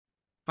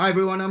Hi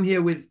everyone, I'm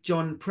here with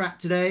John Pratt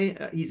today.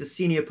 He's a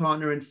senior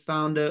partner and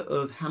founder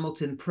of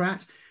Hamilton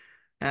Pratt,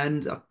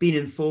 and I've been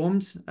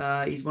informed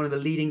he's one of the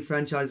leading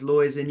franchise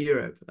lawyers in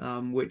Europe,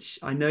 which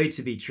I know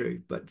to be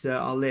true. But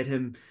I'll let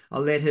him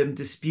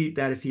dispute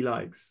that if he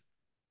likes.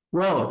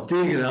 Well,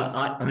 Stephen,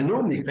 I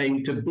normally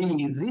claim to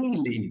be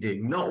the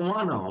leading, not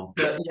one of,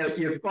 but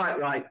you're quite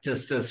right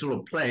just to sort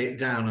of play it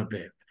down a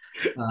bit.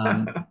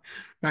 Um,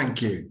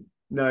 Thank you.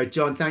 No,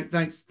 John,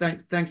 thanks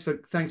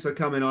for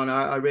coming on.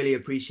 I really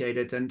appreciate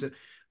it. And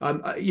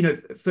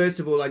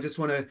first of all, I just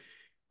want to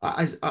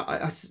I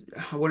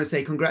want to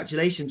say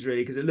congratulations,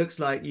 really, because it looks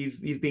like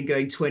you've been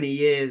going 20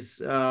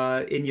 years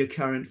in your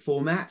current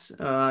format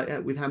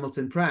with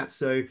Hamilton Pratt.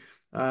 So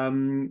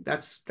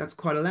that's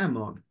quite a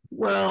landmark.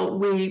 Well,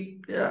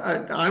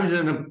 I was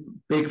in a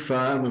big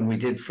firm and we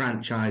did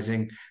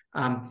franchising,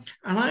 and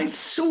I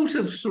sort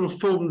of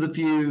formed the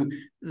view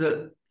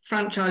that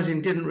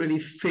franchising didn't really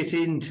fit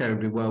in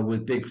terribly well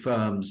with big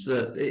firms.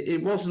 That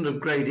it wasn't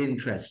of great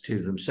interest to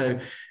them. So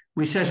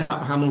we set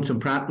up Hamilton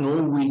Pratt, and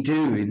all we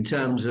do in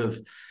terms of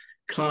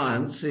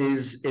clients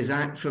is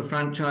act for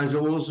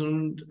franchisors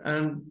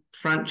and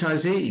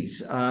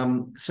franchisees.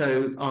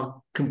 So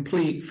our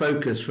complete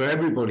focus for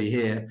everybody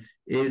here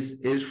is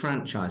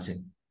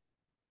franchising.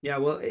 Yeah,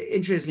 well,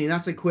 interestingly,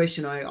 that's a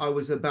question I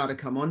was about to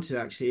come on to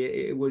actually.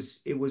 It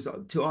was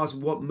to ask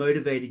what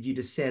motivated you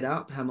to set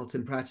up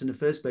Hamilton Pratt in the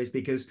first place,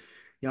 because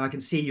I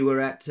can see you were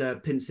at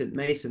Pinsent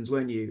Masons,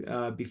 weren't you,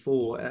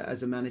 before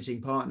as a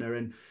managing partner,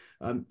 and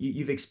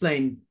you've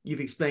explained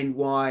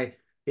why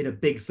in a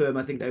big firm.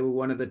 I think they were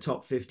one of the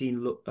top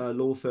 15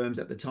 law firms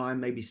at the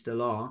time, maybe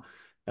still are.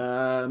 They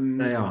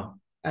Um, are.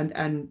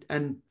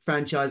 and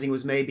franchising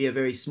was maybe a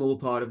very small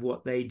part of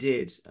what they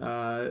did,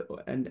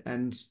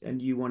 and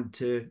you wanted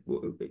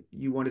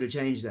to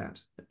change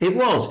that. It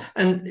was,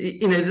 and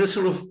the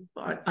sort of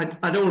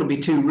I don't want to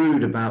be too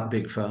rude about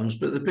big firms,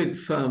 but the big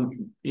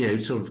firm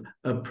sort of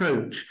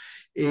approach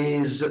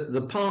is that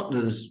the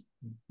partners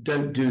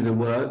don't do the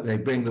work; they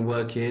bring the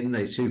work in,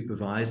 they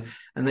supervise,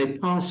 and they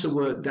pass the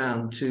work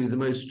down to the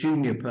most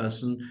junior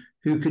person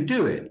who could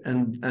do it,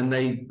 and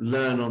they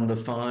learn on the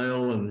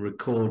file and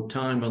record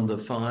time on the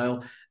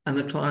file, and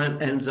the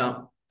client ends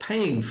up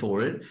paying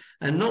for it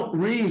and not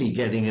really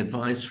getting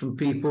advice from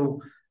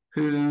people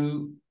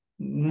who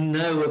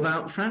know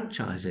about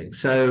franchising.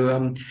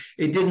 So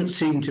it didn't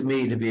seem to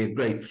me to be a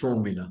great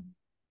formula.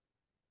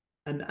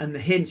 And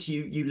hence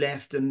you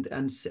left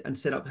and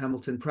set up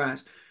Hamilton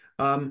Pratt.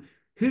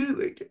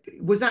 Who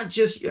was that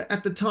just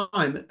at the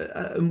time?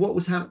 And what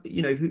was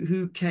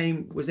who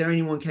came? Was there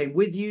anyone came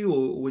with you,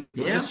 or was it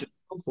Yeah, just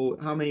yourself? Or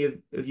how many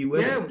of you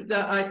were yeah.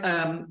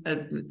 there?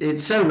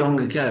 It's so long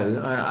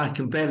ago, I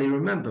can barely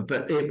remember,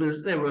 but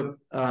there were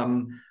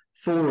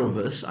four of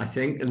us, I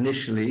think,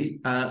 initially,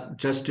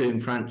 just doing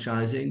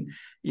franchising.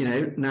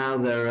 Now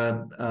there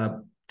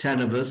are 10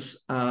 of us,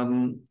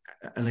 and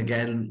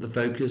again, the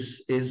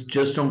focus is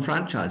just on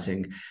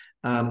franchising.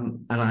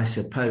 And I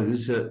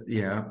suppose that,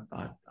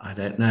 I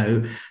don't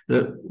know,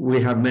 that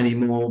we have many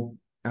more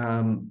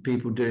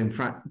people doing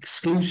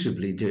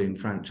exclusively doing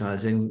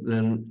franchising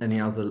than any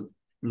other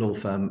law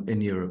firm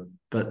in Europe.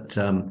 But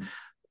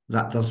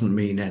that doesn't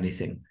mean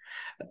anything.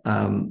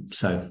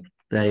 So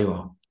there you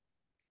are.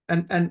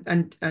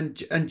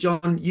 And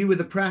John, you were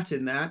the Pratt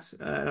in that,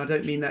 and I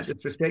don't mean that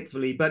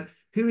disrespectfully, but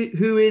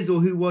who is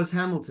or who was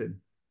Hamilton?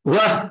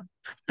 Well,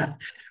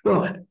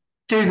 well,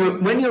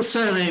 dude, when your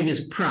surname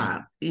is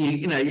Pratt,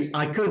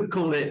 I could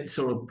call it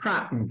sort of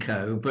Pratt and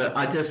Co, but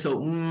I just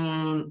thought,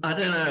 I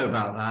don't know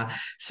about that.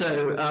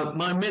 So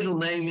my middle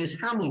name is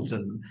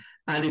Hamilton,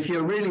 and if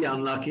you're really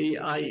unlucky,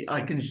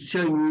 I can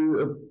show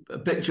you a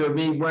picture of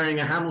me wearing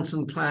a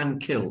Hamilton clan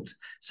kilt.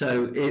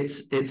 So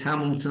it's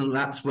Hamilton.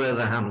 That's where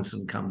the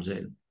Hamilton comes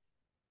in.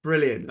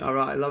 Brilliant. All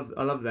right,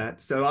 I love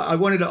that. So I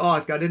wanted to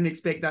ask. I didn't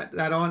expect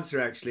that answer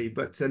actually,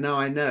 but now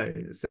I know.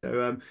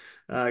 So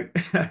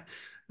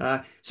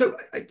uh, so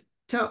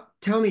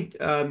tell me,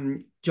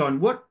 John,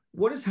 what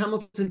does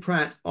Hamilton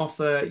Pratt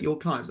offer your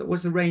clients? Like,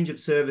 what's the range of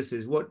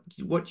services? What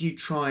do you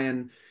try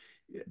and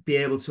be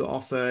able to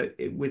offer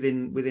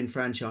within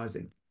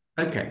franchising?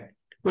 Okay.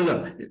 Well,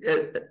 look,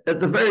 at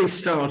the very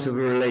start of a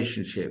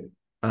relationship,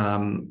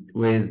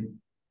 with,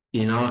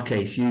 in our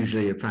case,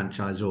 usually a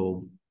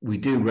franchisor, we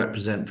do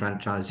represent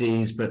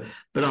franchisees, but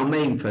our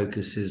main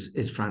focus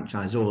is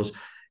franchisors.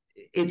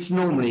 It's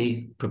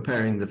normally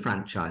preparing the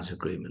franchise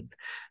agreement.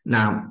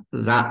 Now,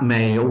 that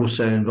may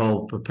also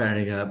involve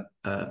preparing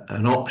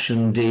an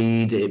option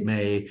deed. It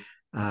may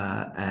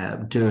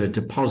do a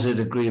deposit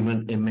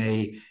agreement. It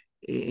may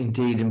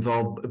indeed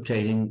involve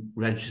obtaining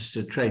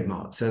registered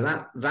trademarks.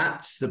 So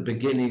that's the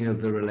beginning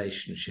of the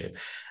relationship.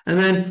 And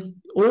then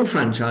all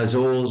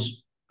franchisors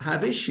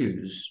have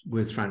issues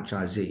with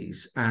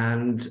franchisees,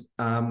 and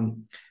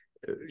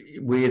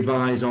we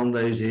advise on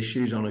those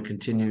issues on a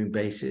continuing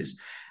basis.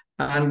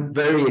 And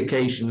very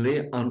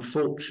occasionally,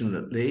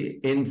 unfortunately,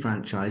 in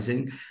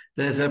franchising,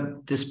 there's a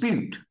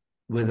dispute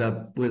with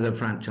a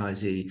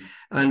franchisee.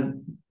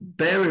 And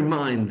bear in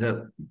mind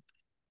that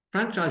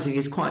franchising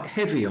is quite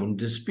heavy on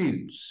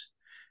disputes.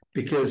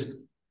 because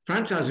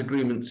franchise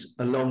agreements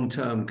are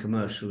long-term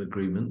commercial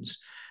agreements.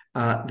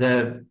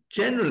 They're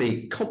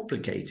generally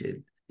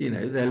complicated.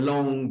 They're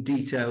long,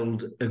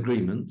 detailed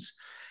agreements.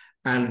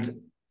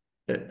 And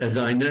as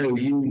I know,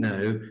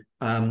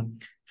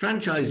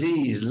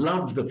 franchisees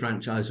love the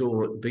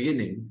franchisor at the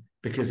beginning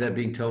because they're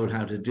being told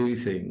how to do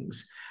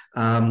things.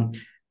 And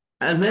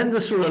then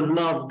the sort of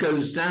love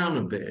goes down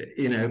a bit,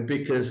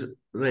 because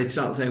they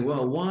start saying,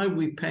 well, why are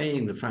we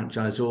paying the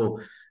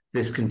franchisor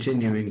this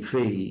continuing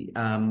fee?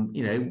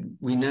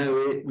 We know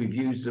it, we've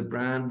used the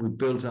brand, we've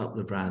built up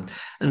the brand.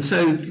 And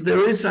so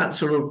there is that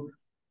sort of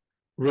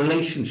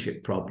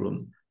relationship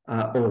problem,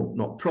 or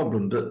not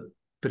problem, but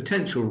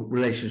potential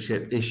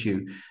relationship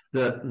issue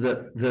that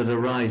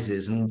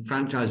arises. And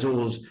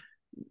franchisors,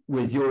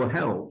 with your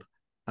help,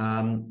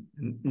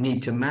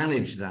 need to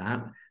manage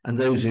that. And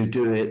those who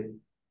do it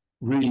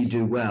really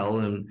do well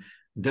and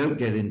don't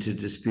get into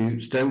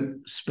disputes,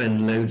 don't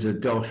spend loads of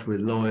dosh with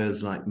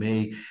lawyers like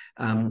me.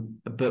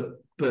 But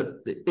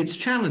it's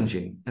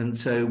challenging. And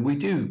so we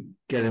do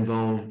get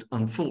involved,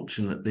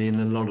 unfortunately, in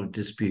a lot of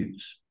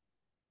disputes.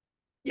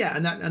 Yeah,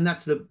 and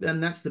that's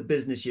the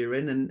business you're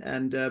in.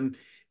 And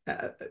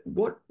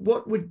what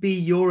would be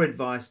your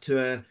advice to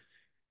a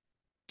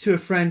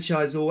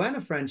franchisor and a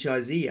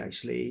franchisee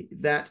actually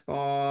that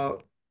are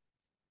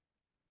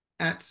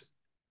at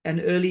an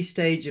early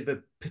stage of a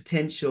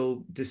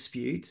potential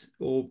dispute,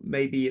 or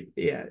maybe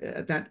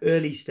at that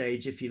early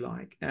stage, if you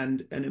like,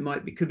 and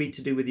could be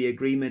to do with the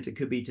agreement, it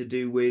could be to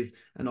do with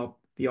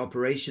the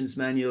operations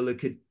manual, it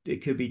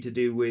could be to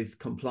do with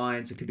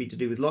compliance, it could be to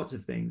do with lots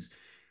of things.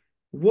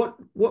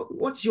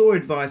 What's your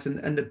advice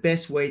and the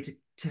best way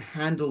to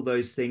handle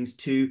those things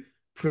to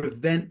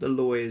prevent the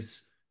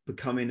lawyers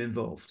becoming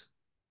involved?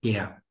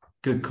 Yeah,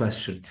 good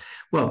question.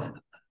 Well,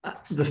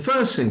 the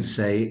first thing to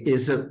say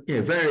is that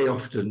very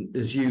often,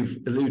 as you've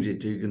alluded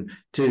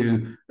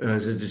to,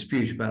 as a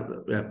dispute about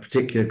a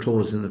particular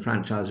clause in the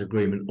franchise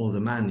agreement or the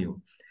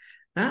manual,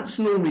 that's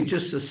normally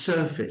just a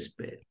surface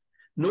bit.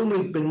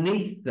 Normally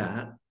beneath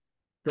that,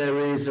 there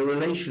is a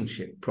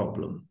relationship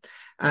problem.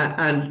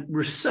 And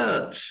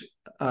research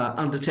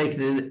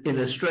undertaken in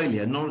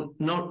Australia,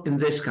 not in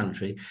this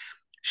country,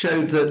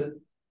 showed that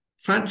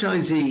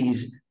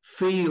franchisees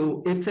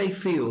if they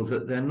feel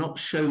that they're not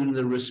shown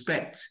the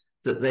respect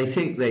that they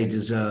think they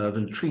deserve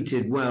and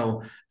treated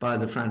well by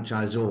the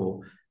franchisor,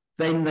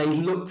 then they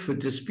look for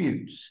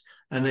disputes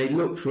and they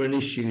look for an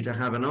issue to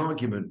have an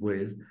argument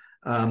with.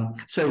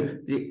 So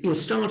your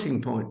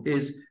starting point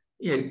is,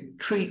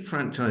 treat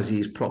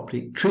franchisees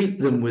properly, treat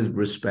them with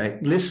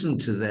respect, listen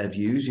to their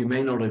views. You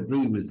may not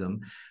agree with them,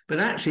 but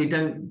actually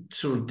don't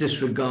sort of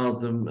disregard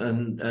them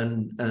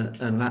and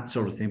that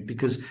sort of thing,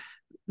 because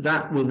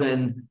that will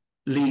then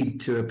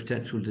lead to a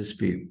potential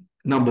dispute.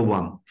 Number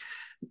one.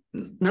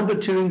 Number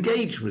two,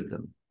 engage with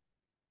them,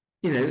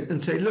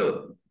 and say,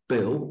 look,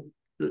 Bill,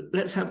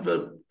 let's have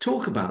a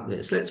talk about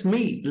this. Let's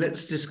meet.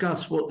 Let's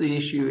discuss what the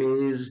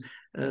issue is,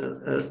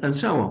 and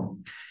so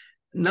on.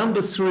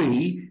 Number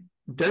three,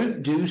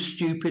 don't do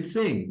stupid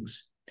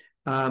things.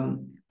 I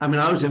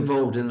was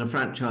involved in a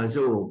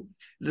franchisor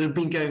that had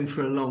been going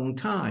for a long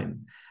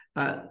time.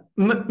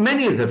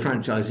 Many of the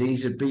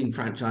franchisees had been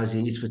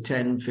franchisees for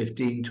 10,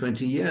 15,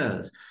 20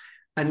 years.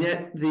 And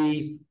yet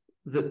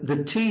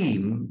the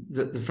team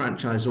that the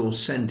franchisor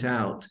sent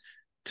out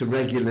to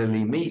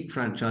regularly meet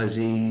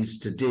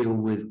franchisees, to deal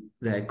with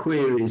their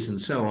queries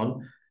and so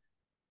on,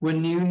 were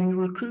newly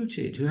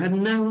recruited, who had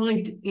no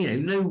idea,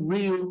 no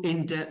real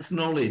in-depth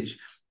knowledge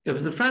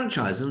of the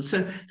franchise. And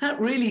so that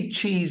really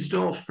cheesed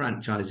off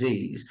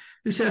franchisees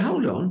who said,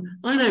 hold on,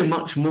 I know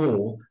much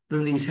more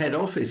than these head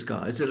office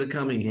guys that are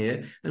coming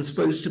here and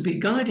supposed to be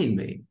guiding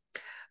me.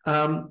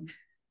 And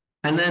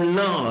then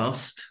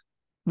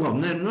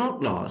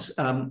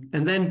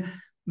and then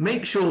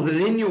make sure that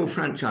in your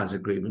franchise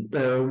agreement,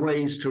 there are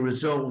ways to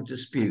resolve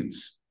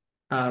disputes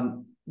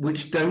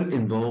which don't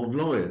involve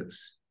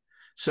lawyers.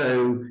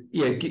 So,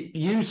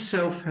 use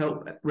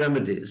self-help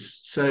remedies.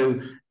 So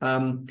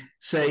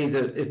say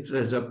that if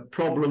there's a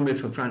problem,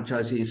 if a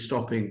franchisee is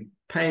stopping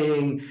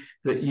paying,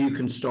 that you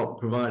can stop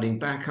providing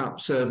backup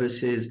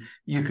services.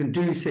 You can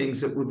do things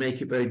that would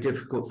make it very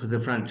difficult for the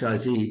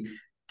franchisee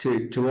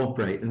to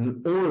operate.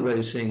 And all of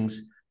those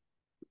things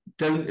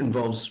don't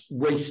involve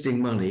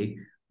wasting money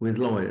with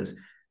lawyers.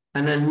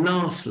 And then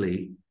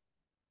lastly,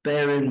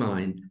 bear in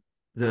mind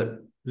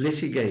that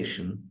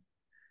litigation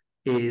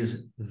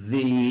is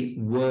the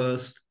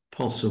worst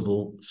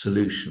possible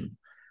solution.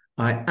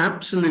 I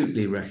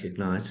absolutely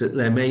recognize that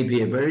there may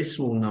be a very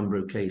small number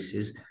of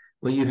cases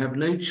where you have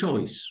no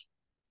choice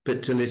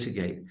but to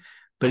litigate,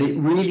 but it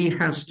really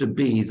has to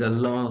be the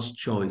last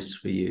choice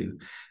for you.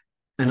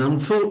 And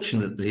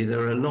unfortunately,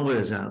 there are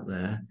lawyers out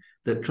there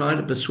that try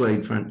to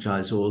persuade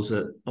franchisors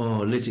that,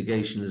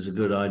 litigation is a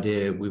good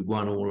idea. We've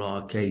won all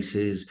our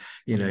cases.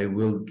 We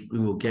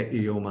will get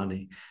you your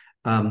money.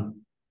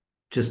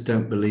 Just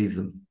don't believe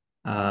them.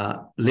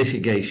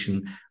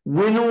 Litigation,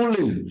 win or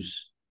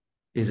lose,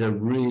 is a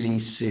really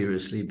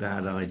seriously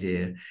bad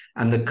idea.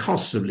 And the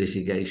cost of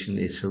litigation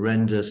is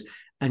horrendous.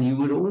 And you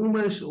would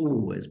almost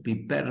always be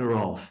better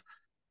off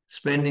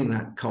spending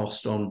that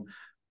cost on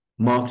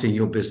marketing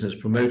your business,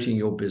 promoting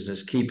your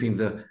business, keeping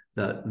the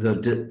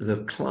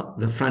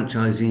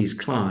franchisees'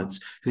 clients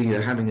who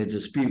you're having a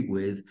dispute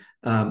with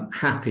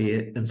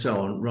happy and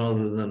so on,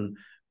 rather than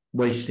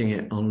wasting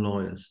it on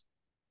lawyers.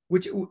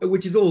 Which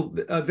is all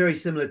very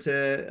similar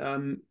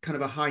to kind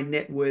of a high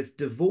net worth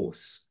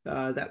divorce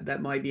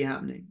that might be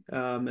happening.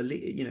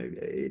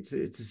 It's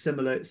a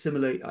similar.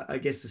 I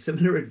guess the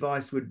similar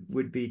advice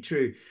would be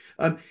true.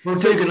 Well,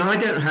 Dugan, I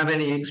don't have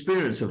any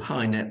experience of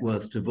high net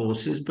worth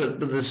divorces, but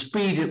the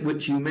speed at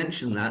which you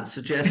mention that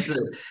suggests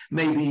that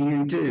maybe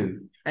you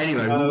do.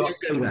 Anyway, we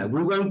won't go there.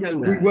 We won't go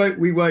there.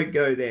 We won't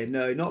go there.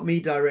 No, not me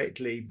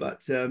directly,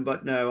 but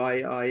no,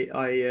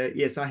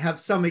 yes, I have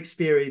some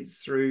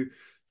experience through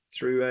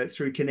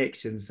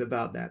connections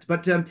about that.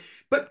 But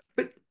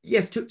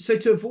yes,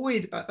 to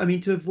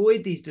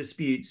avoid these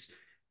disputes,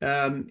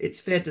 it's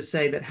fair to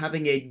say that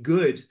having a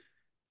good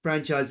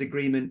franchise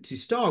agreement to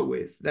start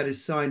with, that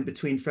is signed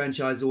between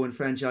franchisor and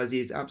franchisee,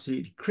 is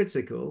absolutely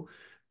critical.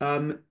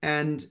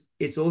 And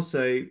it's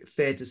also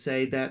fair to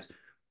say that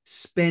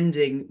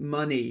spending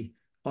money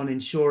on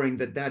ensuring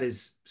that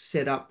is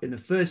set up in the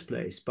first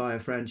place by a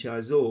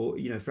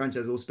franchisor,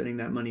 franchisor spending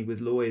that money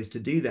with lawyers to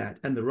do that,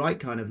 and the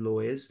right kind of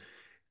lawyers,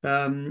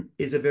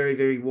 is a very,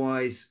 very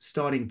wise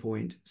starting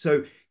point.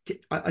 So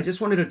I just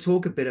wanted to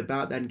talk a bit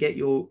about that and get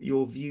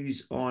your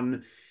views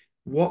on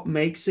what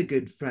makes a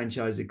good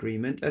franchise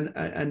agreement.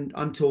 And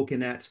I'm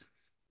talking at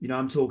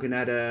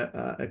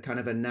a kind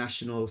of a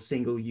national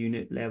single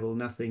unit level,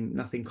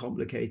 nothing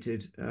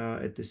complicated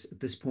at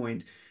this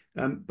point.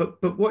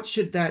 But what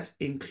should that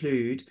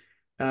include?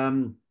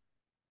 And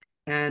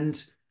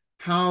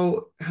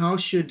how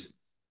should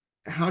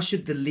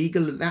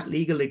that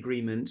legal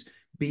agreement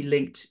be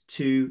linked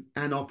to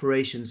an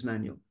operations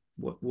manual?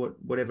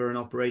 Whatever an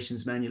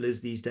operations manual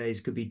is these days,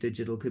 could be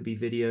digital, could be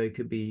video,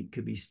 could be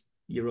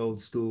your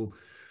old school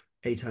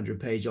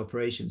 800-page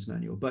operations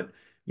manual. But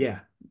yeah,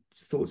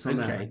 thoughts on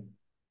that? Okay,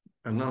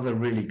 another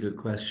really good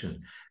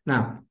question.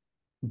 Now,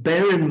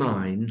 bear in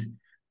mind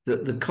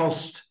that the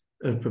cost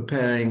of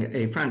preparing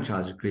a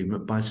franchise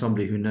agreement by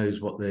somebody who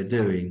knows what they're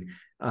doing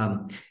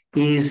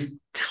is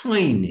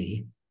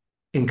tiny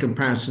in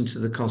comparison to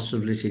the cost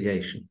of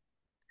litigation.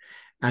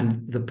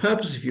 And the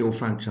purpose of your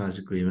franchise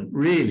agreement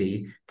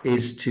really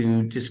is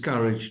to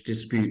discourage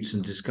disputes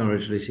and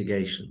discourage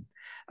litigation.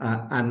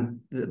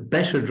 And the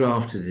better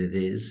drafted it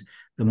is,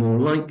 the more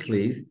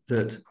likely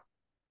that,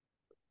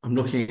 I'm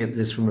looking at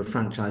this from a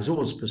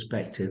franchisor's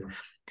perspective,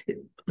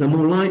 the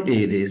more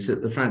likely it is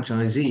that the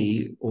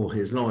franchisee or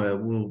his lawyer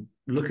will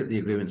look at the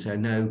agreement and say,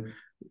 no,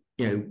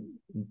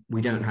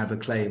 we don't have a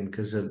claim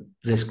because of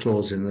this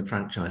clause in the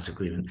franchise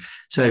agreement.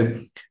 So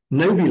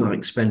nobody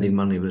likes spending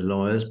money with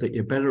lawyers, but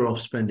you're better off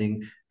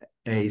spending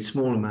a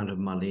small amount of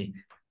money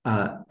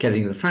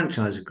getting the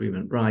franchise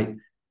agreement right,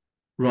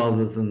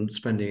 rather than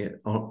spending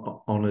it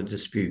on a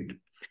dispute.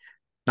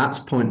 That's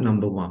point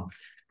number one.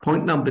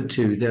 Point number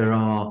two, there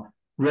are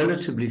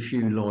relatively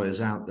few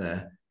lawyers out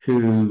there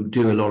who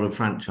do a lot of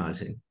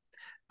franchising.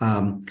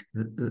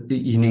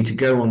 You need to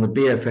go on the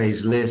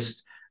BFA's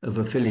list of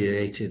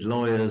affiliated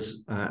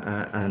lawyers,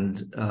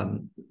 and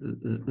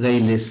they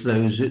list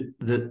those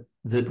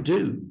that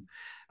do.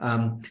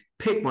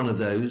 Pick one of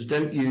those.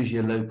 Don't use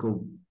your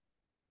local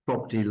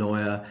property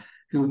lawyer,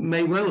 who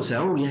may well say,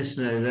 oh, yes,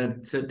 no,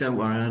 don't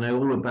worry, I know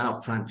all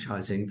about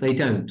franchising. They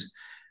don't.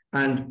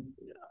 And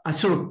I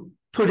sort of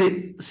put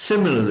it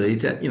similarly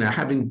to,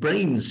 having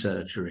brain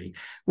surgery.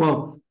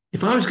 Well,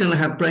 if I was going to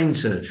have brain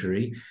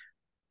surgery,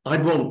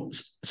 I'd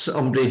want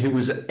somebody who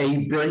was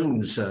a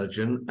brain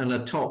surgeon and a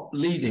top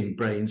leading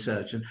brain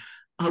surgeon.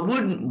 I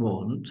wouldn't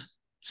want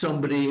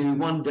somebody who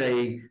one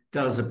day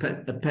does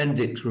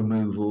appendix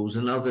removals,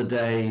 another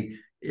day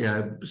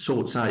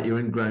sorts out your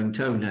ingrown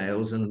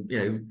toenails, and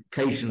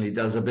occasionally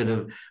does a bit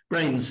of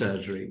brain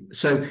surgery.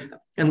 So,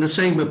 and the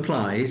same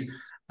applies.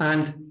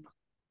 And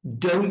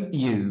don't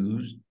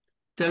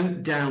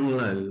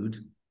download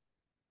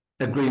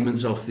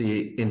agreements off the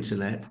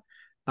internet.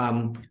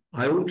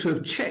 I ought to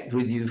have checked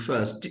with you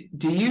first.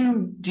 Do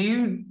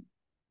you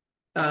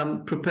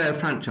prepare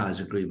franchise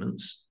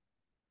agreements?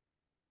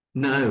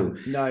 No.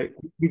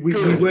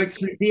 We work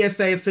through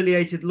BFA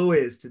affiliated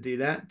lawyers to do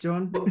that,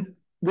 John.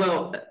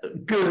 Well,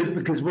 good,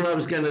 because what I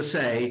was going to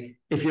say,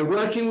 if you're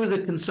working with a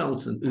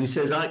consultant who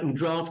says, I can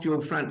draft your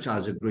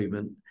franchise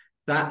agreement,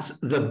 that's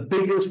the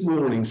biggest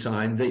warning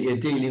sign that you're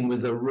dealing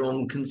with the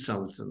wrong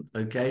consultant,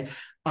 okay?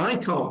 I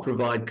can't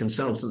provide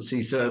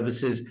consultancy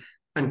services,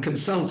 and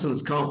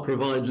consultants can't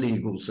provide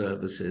legal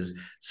services.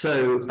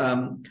 So,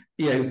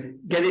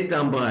 get it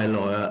done by a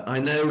lawyer. I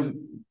know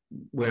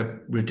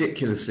we're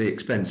ridiculously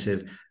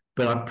expensive,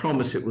 but I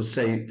promise it will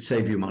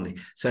save you money.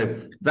 So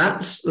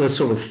that's the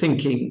sort of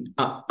thinking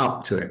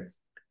up to it.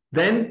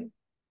 Then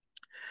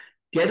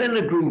get an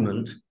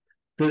agreement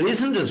that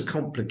isn't as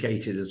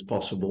complicated as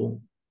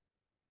possible,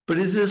 but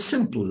is as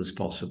simple as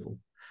possible.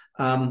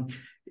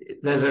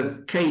 There's a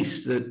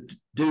case that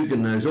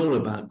Dugan knows all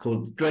about,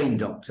 called the Drain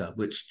Doctor,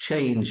 which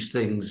changed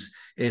things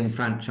in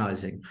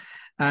franchising.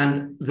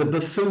 And the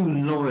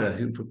buffoon lawyer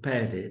who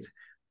prepared it,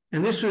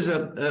 and this was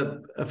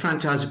a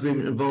franchise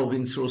agreement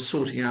involving sort of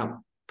sorting out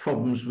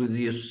problems with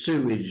your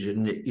sewage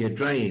and your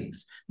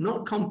drains,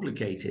 not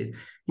complicated.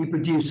 He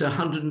produced a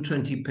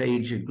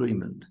 120-page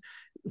agreement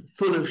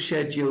full of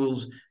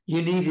schedules.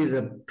 You needed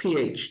a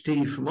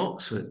PhD from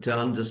Oxford to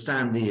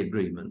understand the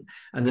agreement,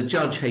 and the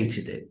judge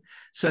hated it.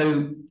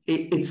 So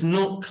it's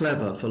not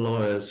clever for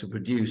lawyers to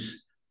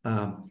produce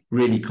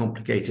really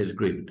complicated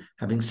agreement.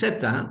 Having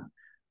said that,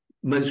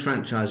 most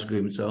franchise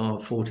agreements are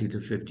 40 to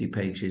 50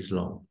 pages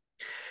long.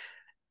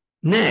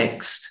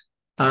 Next,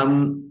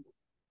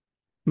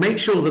 make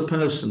sure the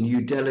person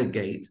you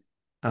delegate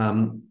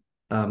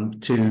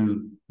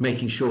to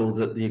making sure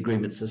that the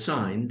agreements are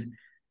signed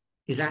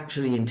is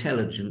actually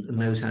intelligent and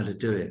knows how to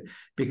do it.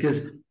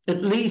 Because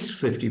at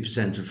least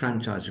 50% of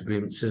franchise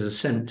agreements that are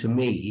sent to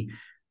me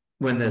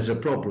when there's a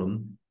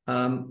problem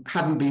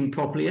haven't been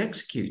properly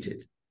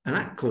executed, and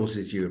that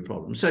causes you a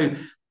problem. So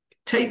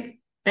take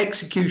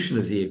execution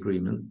of the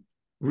agreement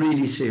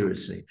really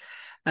seriously.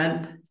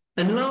 And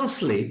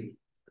lastly,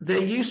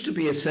 there used to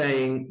be a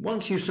saying,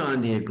 once you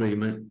sign the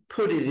agreement,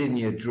 put it in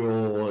your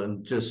drawer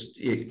and just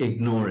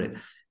ignore it.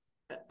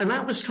 And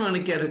that was trying to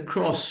get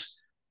across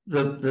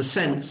the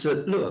sense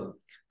that, look,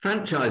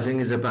 franchising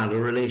is about a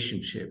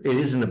relationship. It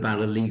isn't about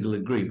a legal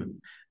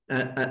agreement.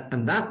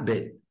 And that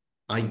bit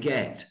I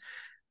get.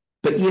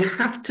 But you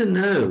have to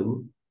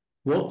know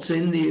what's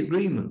in the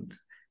agreement.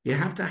 You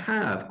have to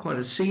have quite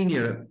a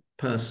senior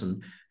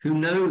person who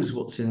knows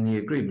what's in the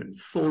agreement.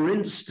 For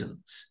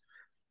instance,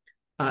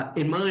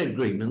 in my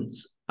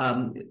agreements,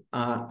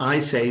 I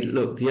say,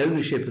 look, the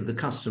ownership of the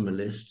customer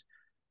list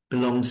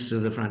belongs to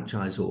the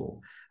franchisor,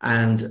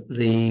 and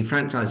the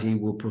franchisee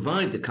will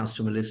provide the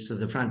customer list to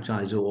the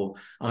franchisor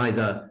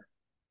either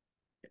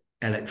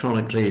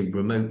electronically,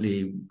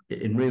 remotely,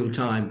 in real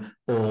time,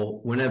 or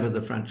whenever the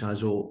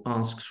franchisor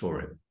asks for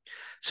it.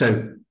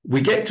 So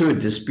we get to a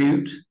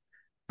dispute,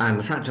 and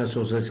the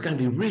franchisor says it's going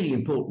to be really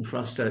important for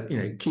us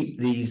to, keep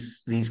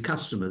these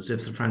customers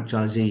if the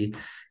franchisee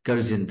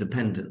goes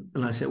independent.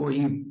 And I said, well,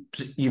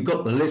 you've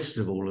got the list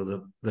of all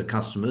of the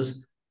customers.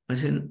 I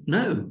said,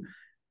 no.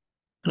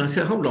 And I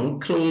said, hold on,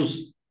 clause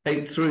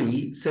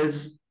 8.3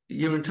 says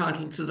you're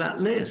entitled to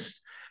that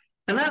list.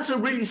 And that's a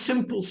really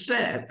simple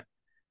step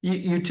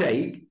you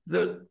take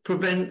that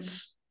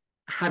prevents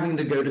having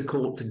to go to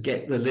court to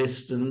get the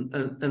list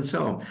and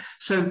so on.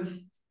 So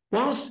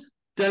whilst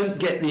don't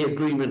get the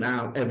agreement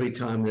out every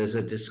time there's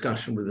a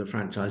discussion with the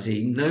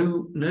franchisee,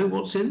 know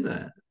what's in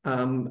there.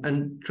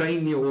 And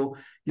train your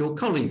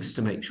colleagues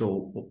to make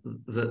sure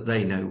that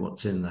they know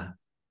what's in there.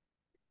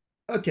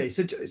 Okay,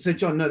 so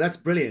John, no, that's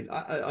brilliant.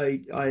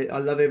 I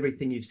love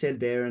everything you've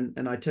said there,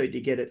 and I totally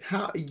get it.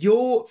 How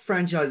your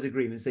franchise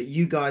agreements that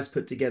you guys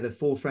put together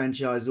for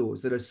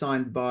franchisors that are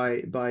signed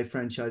by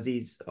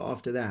franchisees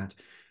after that,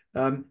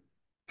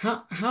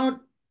 how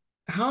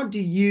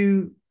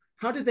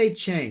do they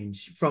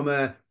change from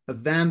a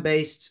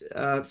van-based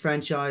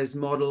franchise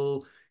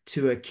model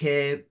to a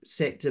care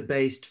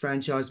sector-based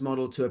franchise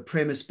model to a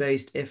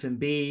premise-based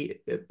F&B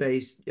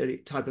based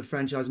type of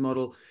franchise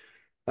model?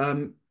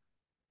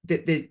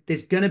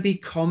 There's going to be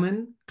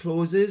common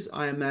clauses,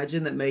 I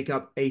imagine, that make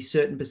up a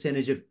certain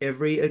percentage of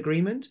every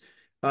agreement.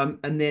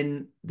 And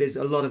then there's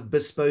a lot of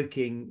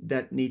bespoking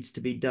that needs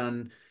to be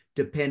done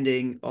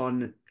depending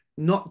on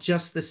not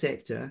just the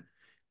sector,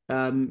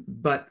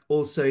 but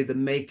also the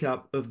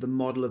makeup of the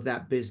model of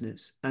that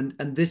business. And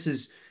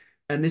this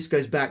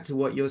goes back to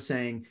what you're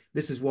saying.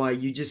 This is why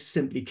you just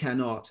simply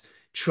cannot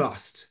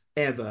trust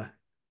ever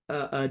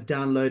a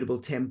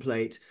downloadable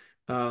template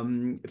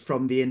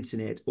from the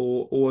internet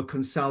or a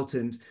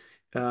consultant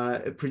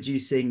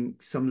producing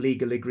some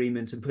legal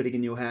agreement and putting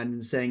in your hand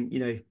and saying,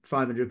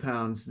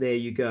 £500, there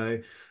you go.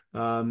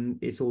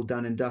 It's all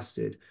done and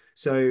dusted.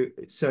 So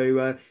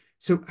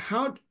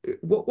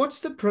what's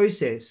the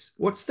process?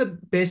 What's the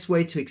best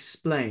way to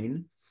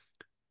explain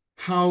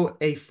how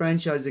a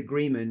franchise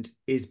agreement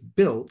is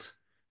built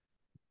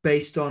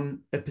based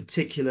on a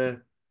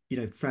particular,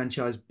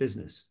 franchise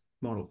business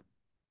model?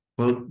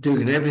 Well,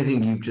 Dugan,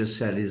 everything you've just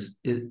said is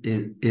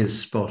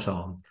spot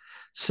on.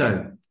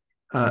 So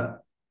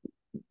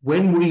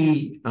when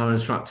we are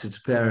instructed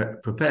to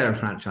prepare a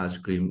franchise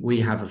agreement, we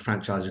have a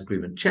franchise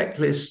agreement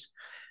checklist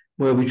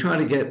where we try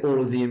to get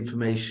all of the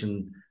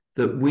information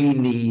that we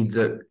need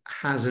that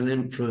has an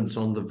influence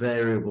on the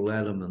variable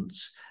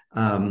elements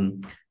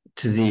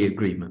to the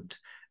agreement.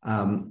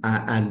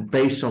 And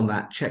based on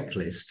that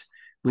checklist,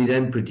 we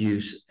then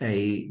produce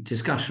a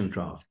discussion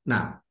draft.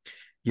 Now,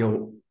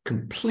 you're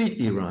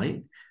completely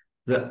right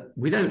that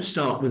we don't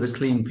start with a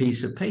clean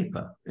piece of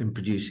paper in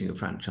producing a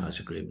franchise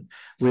agreement.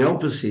 We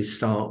obviously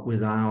start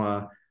with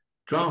our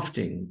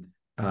drafting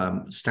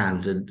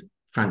standard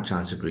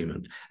franchise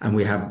agreement, and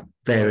we have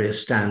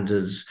various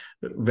standards,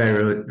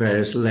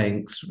 various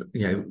lengths,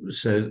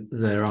 so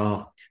there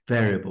are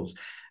variables.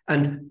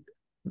 And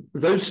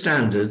those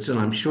standards, and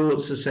I'm sure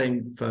it's the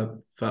same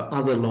for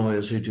other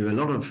lawyers who do a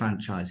lot of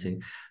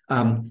franchising,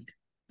 are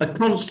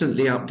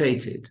constantly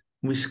updated.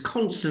 We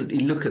constantly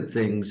look at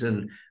things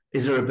and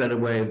is there a better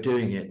way of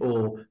doing it,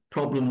 or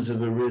problems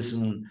have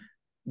arisen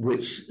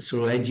which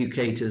sort of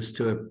educate us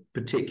to a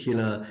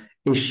particular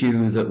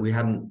issue that we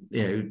hadn't,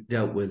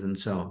 dealt with, and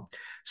so on.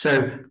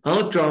 So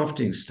our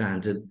drafting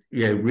standard,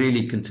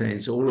 really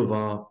contains all of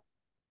our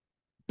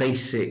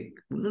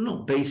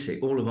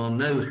all of our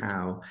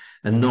know-how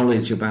and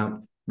knowledge about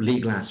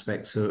legal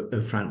aspects of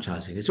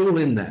franchising. It's all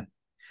in there.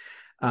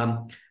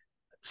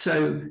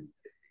 So,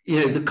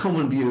 the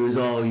common view is,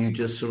 you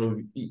just sort of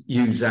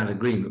use that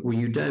agreement. Well,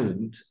 you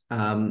don't.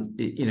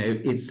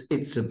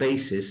 It's a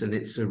basis, and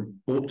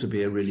ought to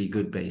be a really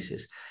good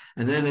basis.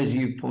 And then, as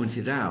you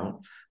pointed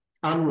out,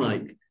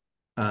 unlike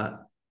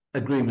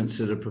agreements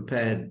that are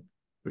prepared,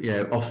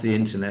 off the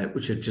internet,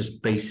 which are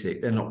just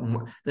basic, they're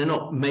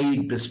not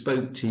made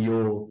bespoke to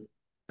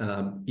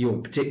your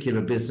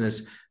particular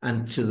business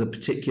and to the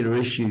particular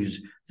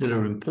issues that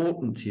are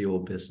important to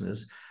your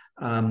business.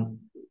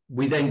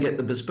 We then get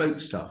the bespoke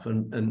stuff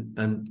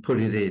and put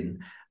it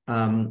in,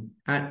 and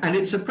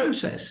it's a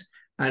process.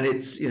 And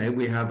it's,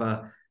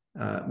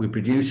 we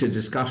produce a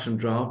discussion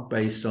draft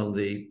based on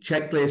the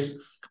checklist.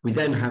 We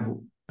then have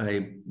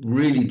a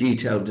really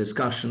detailed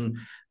discussion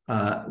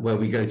where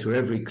we go through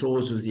every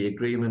clause of the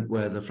agreement,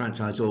 where the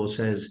franchisor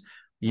says,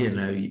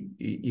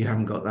 you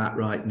haven't got that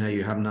right. No,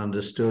 you haven't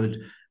understood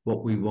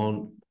what we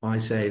want. I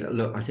say,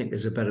 look, I think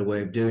there's a better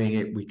way of doing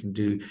it. We can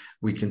do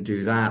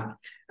that.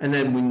 And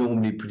then we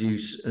normally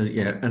produce,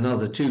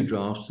 another 2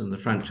 drafts, and the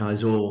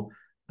franchisor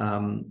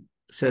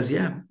says,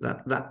 yeah,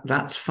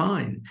 that's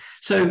fine.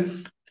 So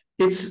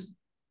it's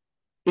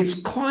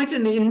quite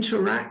an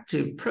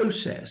interactive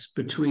process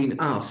between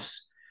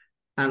us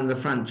and the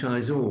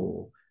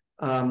franchisor.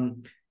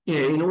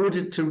 In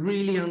order to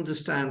really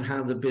understand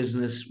how the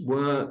business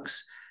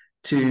works,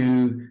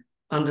 to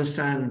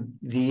understand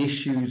the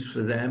issues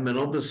for them. And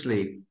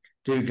obviously,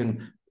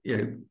 Dugan,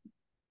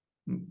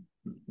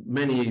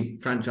 many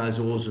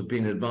franchisors have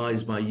been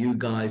advised by you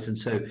guys, and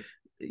so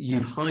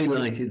you've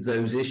highlighted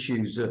those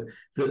issues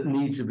that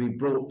need to be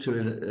brought to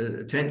the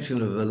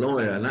attention of the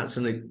lawyer, and that's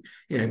an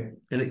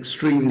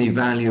extremely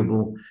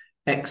valuable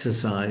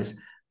exercise.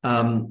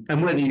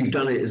 And whether you've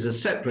done it as a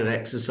separate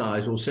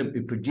exercise or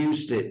simply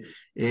produced it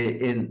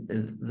in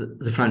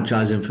the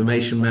franchise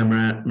information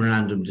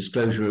memorandum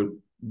disclosure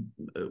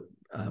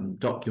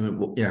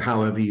document,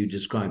 however you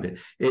describe it,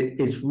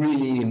 it's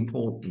really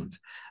important.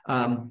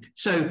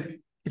 So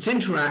it's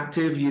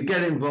interactive. You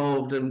get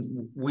involved,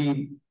 and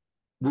we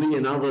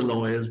and other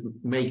lawyers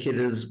make it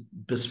as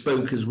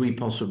bespoke as we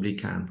possibly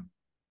can.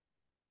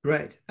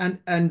 Great.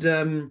 And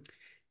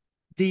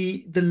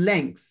the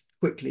length.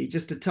 Quickly,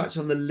 just to touch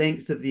on the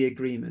length of the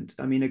agreement.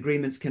 I mean,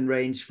 agreements can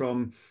range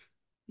from,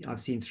 I've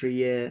seen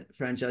 3-year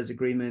franchise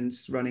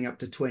agreements running up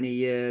to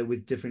 20-year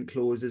with different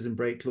clauses and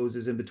break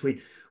clauses in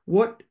between.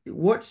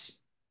 What's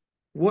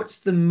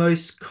the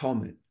most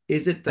common?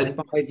 Is it the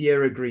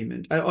 5-year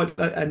agreement?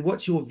 And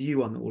what's your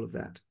view on all of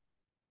that?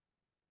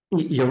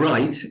 You're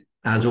right,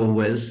 as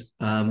always.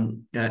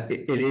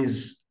 It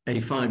is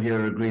a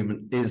 5-year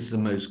agreement is the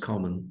most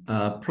common.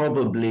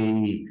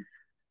 Probably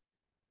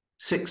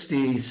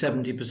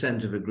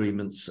 60–70% of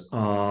agreements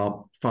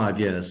are 5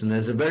 years, and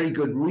there's a very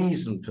good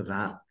reason for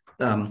that.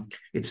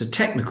 It's a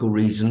technical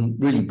reason,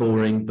 really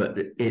boring, but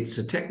it's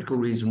a technical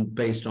reason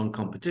based on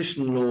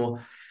competition law,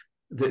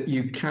 that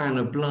you can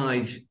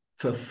oblige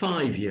for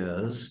 5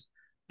 years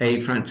a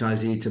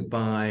franchisee to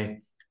buy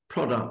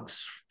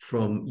products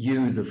from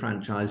you, the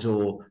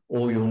franchisor,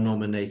 or your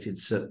nominated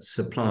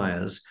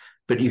suppliers,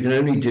 but you can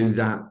only do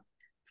that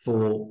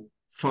for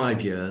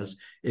 5 years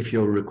if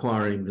you're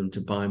requiring them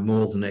to buy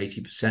more than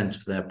 80%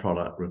 of their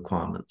product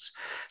requirements.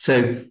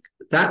 So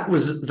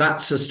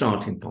that's a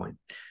starting point.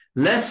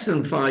 Less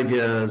than 5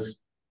 years,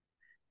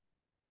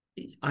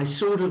 I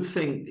sort of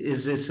think,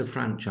 is this a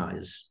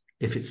franchise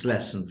if it's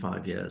less than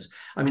 5 years?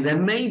 I mean, there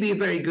may be a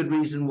very good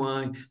reason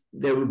why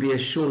there would be a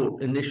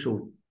short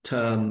initial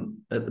term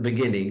at the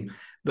beginning,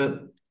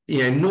 but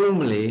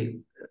normally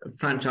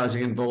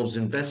franchising involves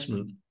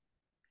investment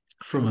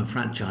from a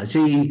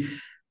franchisee,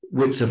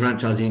 which the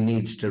franchisee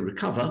needs to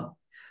recover,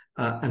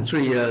 and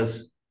 3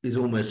 years is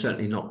almost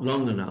certainly not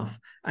long enough,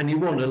 and you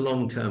want a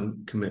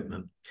long-term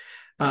commitment.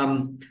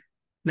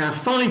 Now,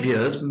 5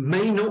 years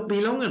may not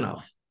be long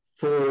enough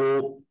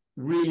for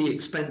really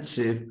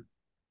expensive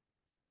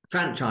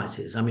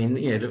franchises. I mean,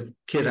 to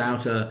kit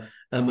out a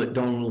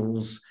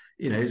McDonald's,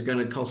 is going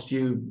to cost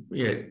you,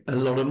 a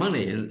lot of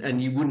money, and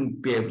you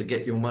wouldn't be able to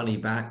get your money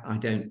back, I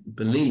don't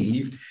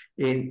believe,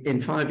 in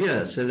 5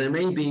 years. So there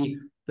may be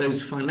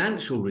those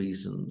financial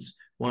reasons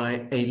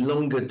why a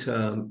longer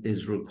term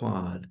is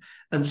required.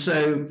 And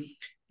so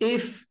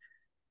if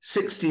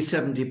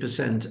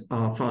 60–70%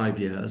 are 5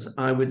 years,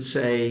 I would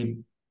say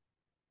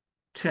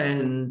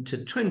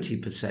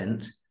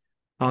 10–20%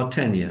 are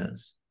 10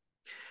 years.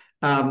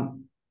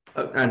 And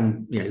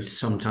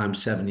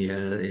sometimes 7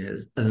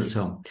 years and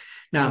so on.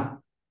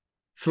 Now,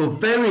 For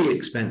very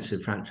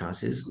expensive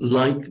franchises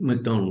like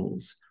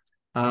McDonald's,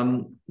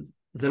 the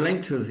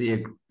length of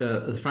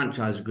the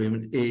franchise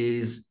agreement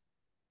is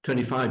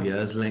 25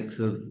 years, length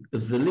of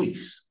the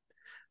lease.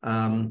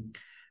 And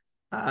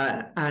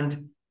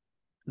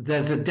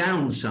there's a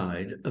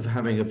downside of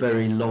having a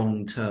very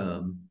long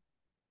term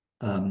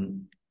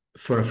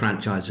for a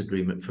franchise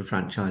agreement for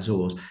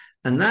franchisors.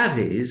 And that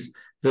is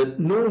that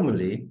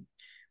normally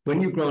when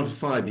you grant a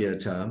 5-year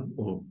term,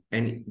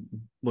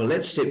 well,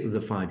 let's stick with the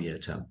 5-year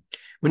term.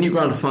 When you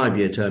grant a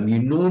 5-year term, you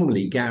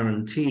normally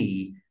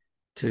guarantee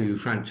to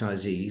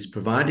franchisees,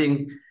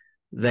 providing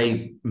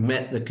they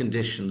met the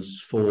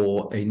conditions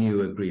for a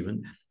new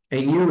agreement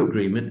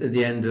at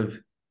the end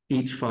of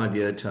each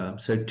 5-year term.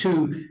 So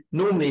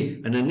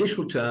normally an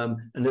initial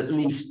term and at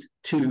least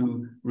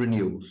 2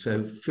 renewals,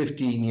 so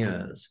 15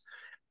 years.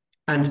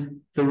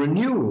 And the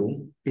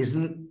renewal is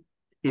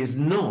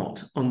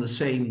not on the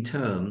same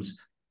terms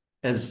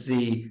as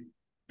the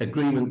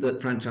agreement that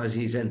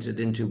franchisees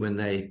entered into when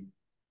they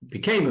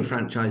became a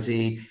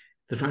franchisee.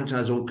 The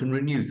franchisor can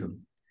renew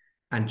them.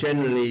 And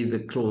generally the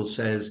clause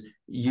says,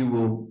 we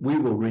will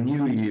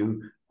renew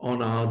you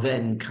on our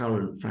then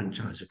current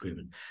franchise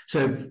agreement.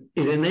 So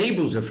it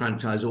enables a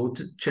franchisor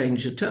to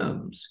change the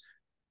terms,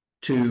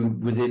 to,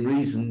 within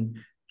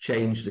reason,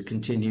 change the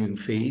continuing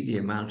fee, the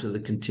amount of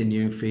the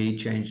continuing fee,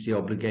 change the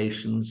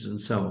obligations,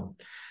 and so on.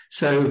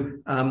 So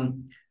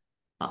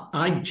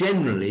I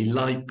generally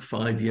like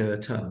 5-year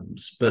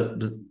terms,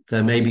 but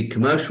there may be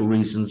commercial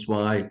reasons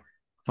why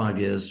 5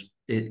 years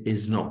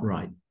is not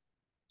right.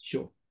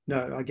 Sure.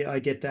 No, I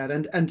get that.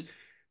 And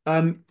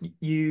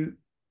you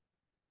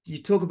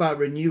talk about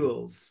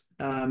renewals.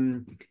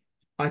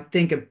 I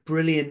think a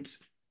brilliant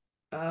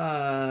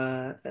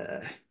thing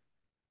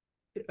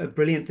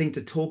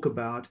to talk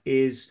about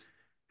is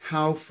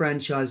how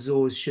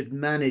franchisors should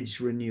manage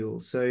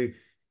renewals. So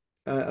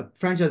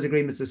franchise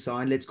agreements are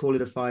signed, let's call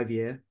it a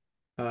 5-year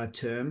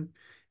term.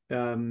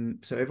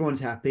 So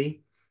everyone's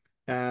happy.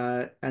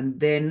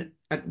 And then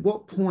at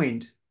what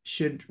point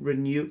should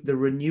the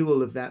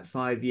renewal of that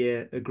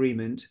 5-year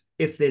agreement,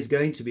 if there's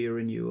going to be a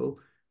renewal,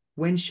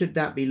 when should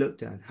that be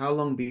looked at? How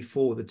long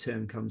before the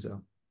term comes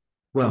up?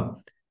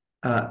 Well,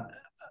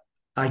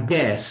 I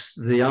guess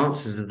the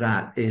answer to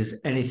that is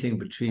anything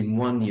between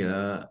 1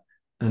 year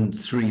and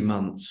 3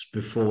 months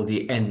before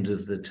the end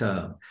of the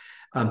term.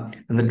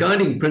 And the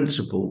guiding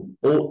principle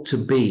ought to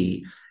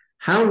be,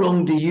 how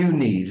long do you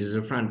need as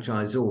a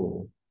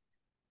franchisor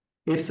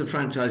if the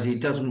franchisee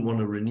doesn't want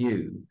to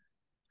renew?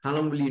 How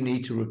long will you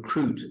need to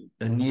recruit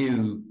a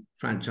new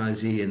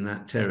franchisee in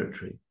that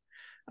territory?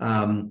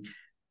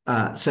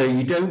 So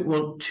you don't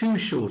want too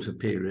short a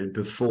period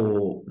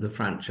before the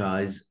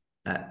franchise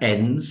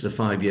ends, the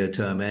 5-year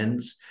term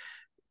ends.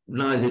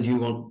 Neither do you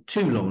want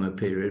too long a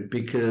period,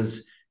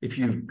 because if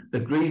you've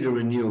agreed a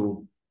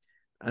renewal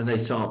and they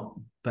start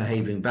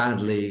behaving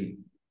badly,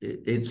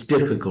 it's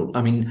difficult.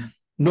 I mean,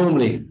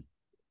 normally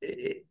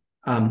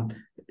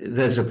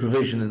there's a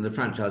provision in the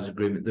franchise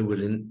agreement that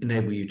would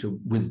enable you to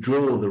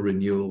withdraw the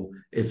renewal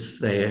if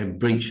they're in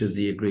breach of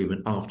the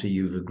agreement after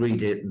you've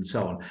agreed it, and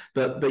so on.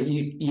 But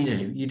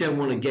you don't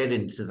want to get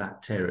into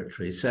that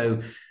territory. So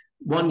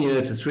 1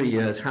 year to 3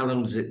 years, how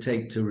long does it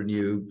take to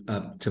renew,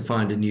 to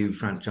find a new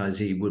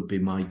franchisee, would be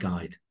my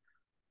guide.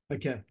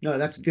 Okay, no,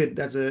 that's good.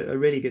 That's a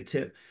really good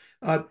tip.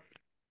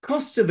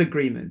 Costs of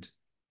agreement.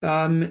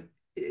 Again,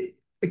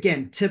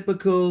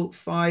 typical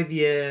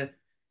 5-year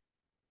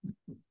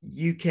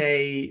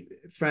UK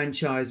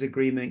franchise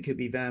agreement, could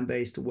be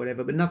van-based or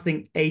whatever, but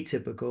nothing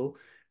atypical.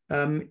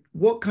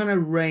 What kind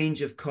of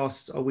range of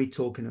costs are we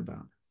talking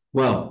about?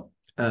 Well,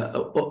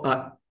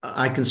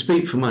 I can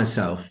speak for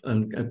myself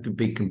and could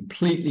be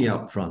completely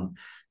upfront.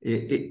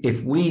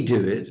 If we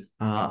do it,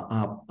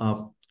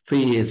 our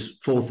fee is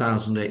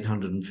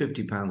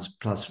 £4,850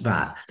 plus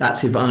VAT.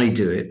 That's if I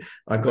do it.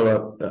 I've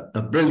got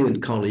a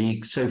brilliant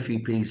colleague, Sophie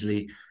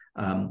Peasley,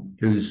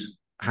 who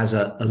has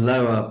a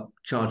lower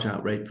charge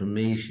out rate from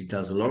me. She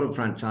does a lot of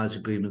franchise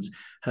agreements.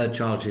 Her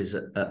charges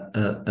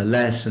are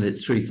less, and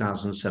it's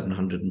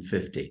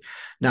 3,750.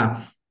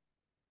 Now,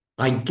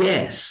 I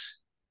guess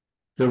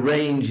the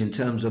range in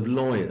terms of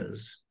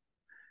lawyers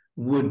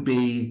would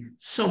be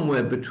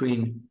somewhere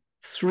between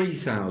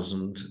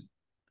 3,000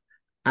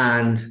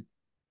 and,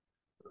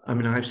 I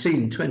mean, I've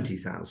seen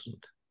 20,000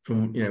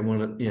 from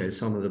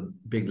some of the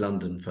big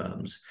London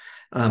firms,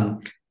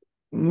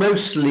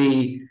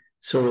 mostly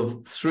sort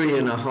of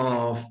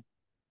 3.5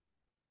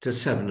 to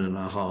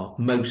 7.5,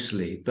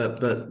 mostly, but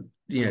that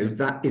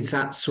it's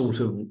that sort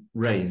of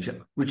range,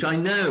 which I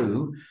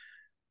know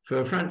for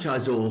a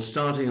franchisor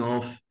starting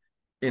off,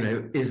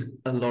 is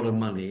a lot of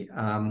money.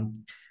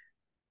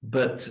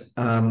 But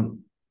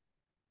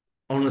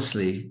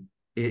honestly,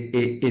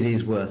 it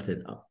is worth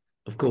it.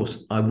 Of course,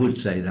 I would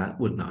say that,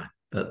 wouldn't I?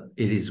 But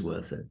it is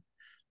worth it.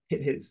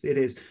 It is. It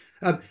is.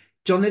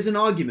 John, there's an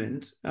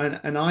argument,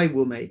 and I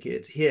will make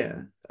it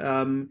here,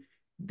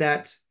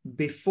 that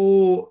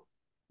before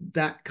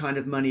that kind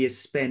of money is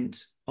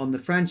spent on the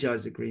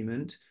franchise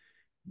agreement,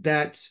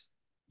 that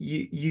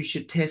you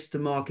should test the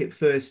market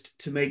first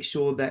to make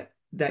sure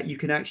that you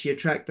can actually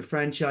attract the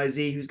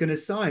franchisee who's going to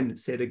sign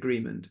said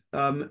agreement.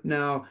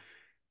 Now,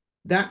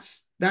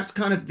 that's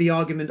kind of the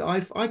argument.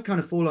 I kind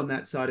of fall on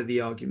that side of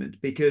the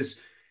argument, because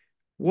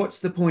what's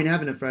the point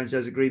having a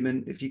franchise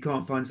agreement if you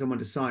can't find someone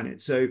to sign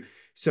it? So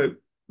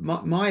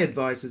my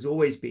advice has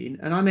always been,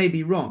 and I may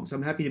be wrong, so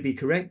I'm happy to be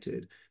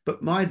corrected,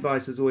 but my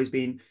advice has always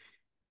been,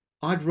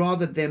 I'd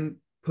rather them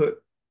put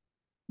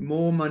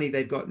more money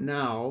they've got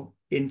now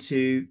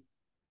into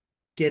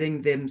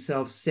getting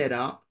themselves set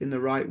up in the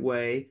right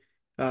way,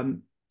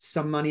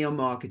 some money on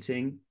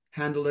marketing,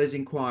 handle those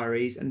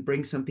inquiries, and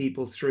bring some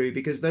people through,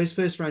 because those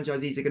first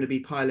franchisees are going to be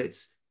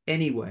pilots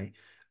anyway.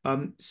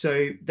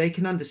 So they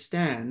can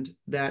understand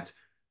that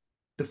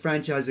the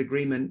franchise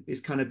agreement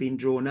is kind of being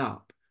drawn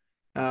up,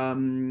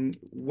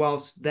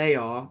 whilst they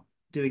are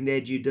doing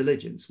their due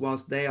diligence,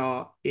 whilst they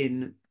are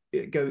building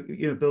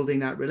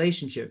that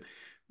relationship.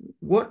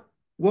 What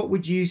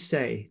would you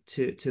say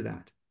to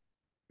that?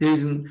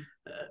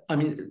 I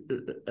mean,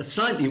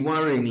 slightly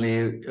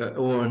worryingly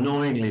or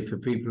annoyingly for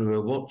people who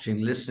are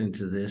watching, listening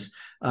to this,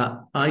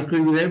 I agree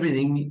with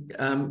everything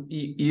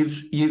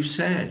you've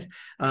said.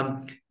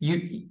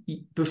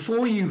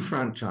 Before you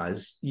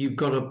franchise, you've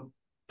got to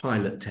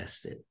pilot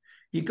test it.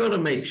 You've got to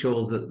make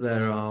sure that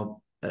there are,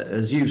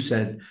 as you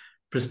said,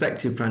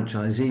 prospective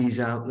franchisees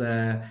out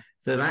there,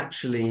 that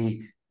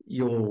actually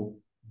your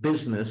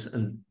business,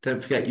 and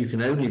don't forget, you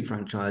can only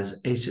franchise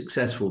a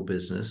successful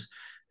business.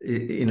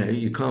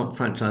 You can't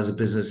franchise a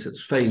business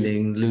that's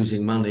failing,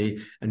 losing money,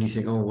 and you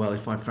think, oh, well,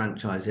 if I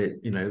franchise it,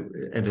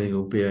 everything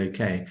will be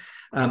okay.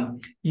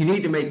 You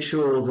need to make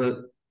sure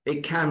that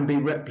it can be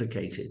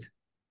replicated.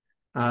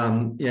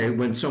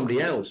 When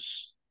somebody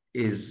else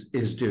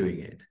is doing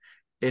it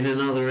in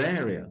another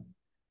area,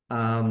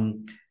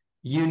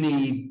 you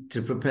need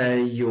to prepare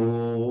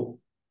your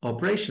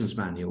operations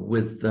manual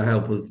with the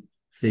help of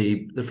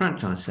the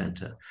franchise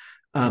center.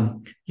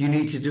 You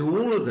need to do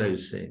all of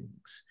those things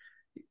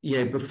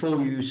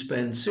before you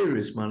spend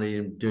serious money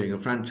in doing a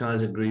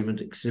franchise agreement,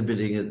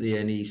 exhibiting at the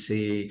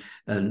NEC,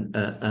 and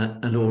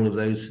all of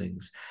those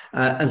things.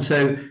 And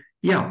so,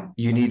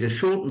 you need a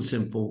short and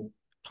simple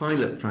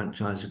pilot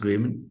franchise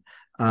agreement.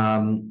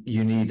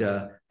 You need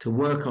to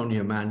work on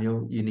your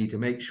manual. You need to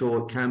make sure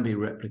it can be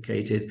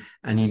replicated,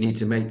 and you need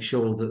to make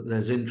sure that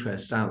there's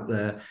interest out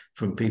there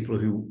from people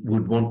who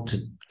would want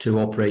to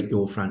operate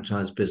your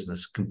franchise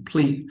business.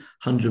 Complete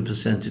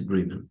 100%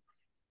 agreement.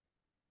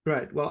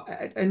 Right. Well,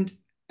 and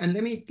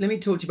let me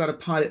talk to you about a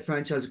pilot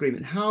franchise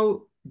agreement.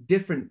 How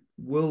different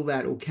will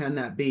that, or can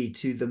that be,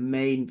 to the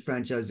main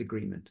franchise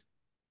agreement?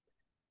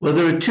 Well,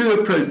 there are two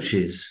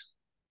approaches,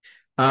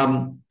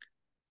 and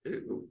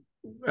there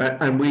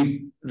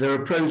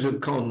are pros and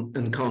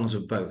cons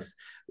of both.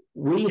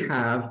 We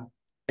have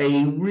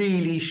a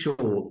really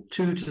short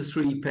 2 to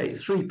 3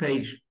 page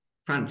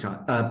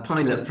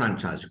pilot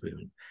franchise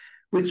agreement,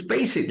 which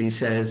basically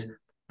says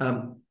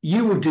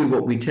you will do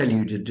what we tell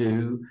you to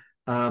do.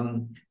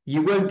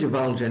 You won't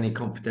divulge any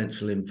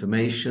confidential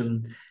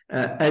information.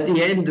 At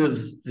the end of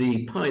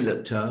the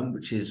pilot term,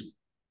 which is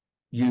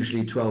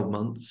usually 12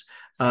 months,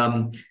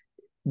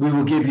 we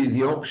will give you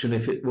the option,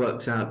 if it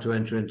works out, to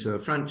enter into a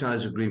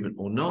franchise agreement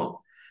or not.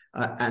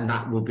 And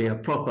that will be a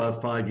proper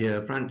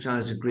 5-year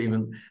franchise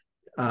agreement.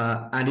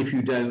 And if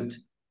you don't,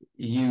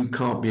 you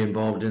can't be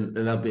involved in,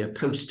 there'll be a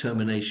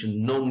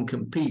post-termination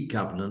non-compete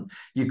covenant.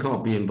 You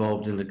can't be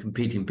involved in a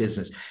competing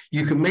business.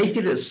 You can make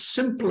it as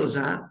simple as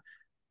that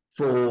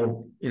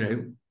for,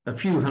 a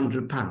few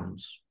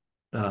 £100,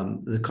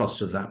 the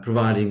cost of that,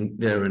 providing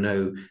there are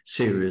no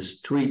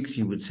serious tweaks.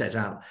 You would set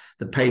out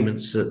the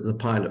payments that the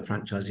pilot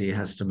franchisee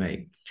has to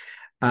make.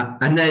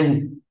 And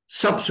then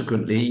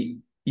subsequently,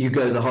 you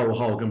go the whole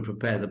hog and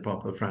prepare the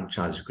proper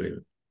franchise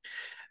agreement.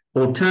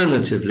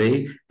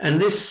 Alternatively,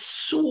 and this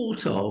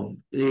sort of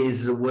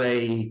is the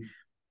way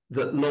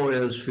that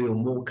lawyers feel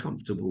more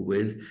comfortable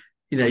with,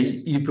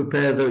 you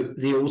prepare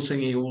the all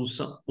singing,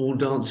 all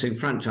dancing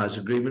franchise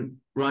agreement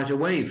right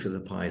away for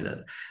the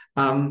pilot.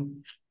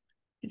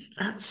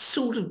 That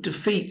sort of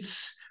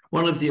defeats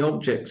one of the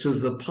objects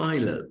of the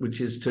pilot,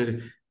 which is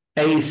to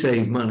A,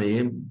 save money,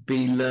 and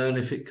B, learn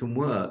if it can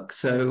work.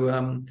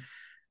 So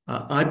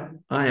I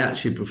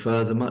actually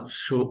prefer the much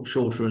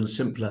shorter and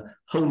simpler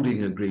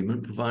holding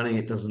agreement, providing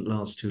it doesn't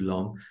last too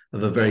long,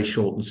 of a very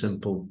short and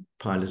simple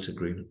pilot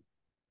agreement.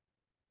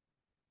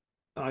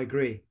 I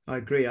agree. I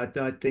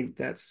think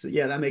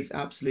that makes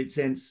absolute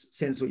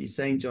sense what you're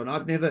saying, John.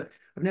 I've never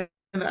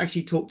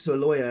actually talked to a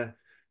lawyer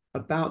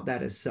about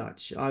that as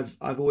such. I've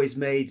always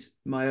made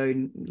my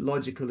own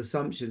logical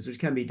assumptions, which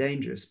can be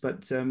dangerous,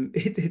 but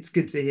it's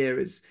good to hear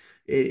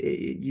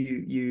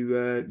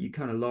you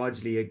kind of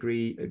largely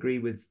agree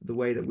with the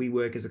way that we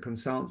work as a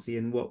consultancy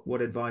and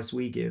what advice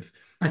we give.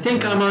 I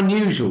think I'm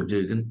unusual,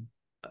 Dugan.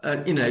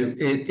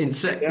 In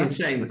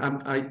saying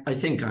I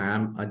think I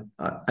am.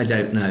 I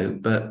don't know,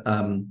 but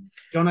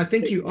John, I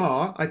think you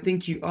are. I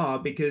think you are,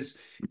 because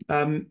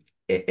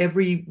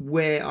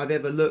everywhere I've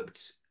ever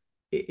looked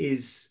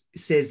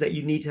says that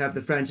you need to have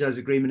the franchise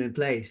agreement in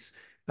place.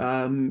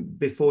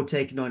 before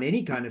taking on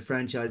any kind of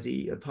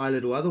franchisee, a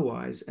pilot or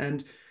otherwise.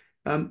 And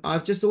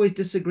I've just always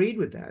disagreed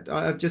with that.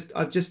 I've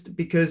just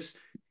because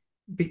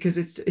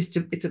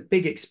it's a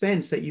big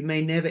expense that you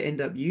may never end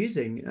up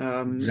using,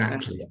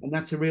 Exactly. and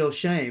that's a real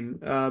shame.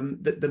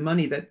 That the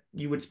money that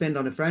you would spend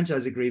on a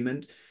franchise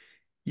agreement,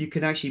 you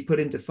can actually put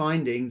into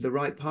finding the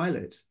right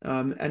pilot,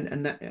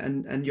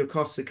 and your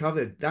costs are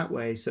covered that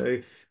way. So,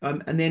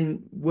 and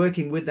then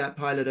working with that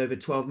pilot over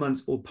 12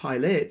 months or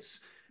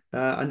pilots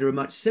under a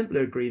much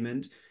simpler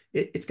agreement,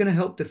 it's going to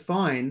help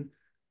define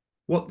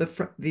what the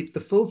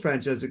full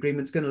franchise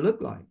agreement is going to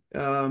look like,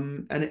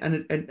 and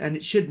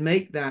it should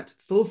make that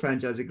full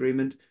franchise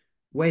agreement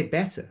way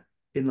better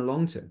in the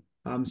long term.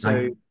 I Um,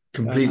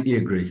 completely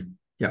agree.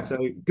 Yeah. so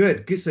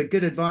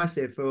good advice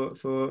there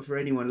for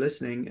anyone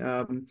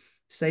listening.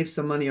 Save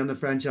some money on the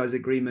franchise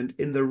agreement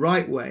in the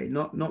right way,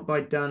 not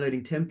by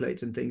downloading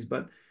templates and things,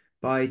 but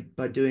by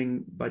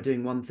doing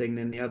one thing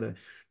then the other.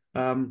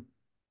 Um,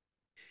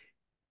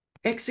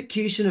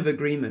 Execution of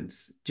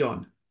agreements,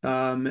 John.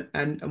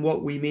 And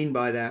what we mean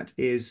by that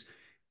is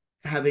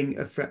having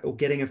or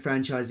getting a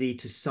franchisee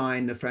to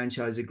sign a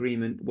franchise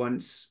agreement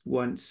once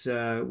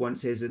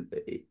there's an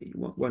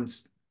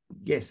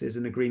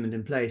agreement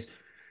in place.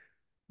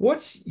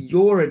 What's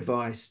your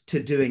advice to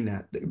doing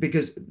that?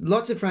 Because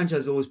lots of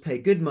franchisors pay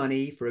good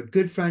money for a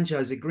good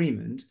franchise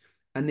agreement,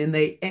 and then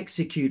they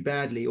execute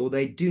badly, or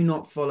they do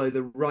not follow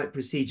the right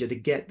procedure to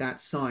get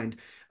that signed.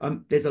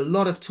 There's a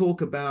lot of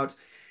talk about,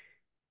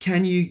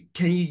 can you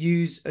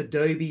use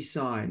Adobe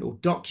Sign or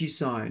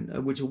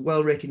DocuSign, which are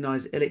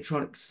well-recognized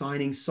electronic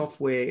signing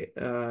software?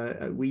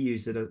 We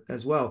use it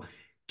as well.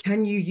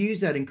 Can you use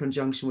that in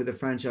conjunction with a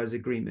franchise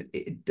agreement?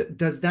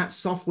 Does that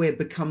software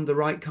become the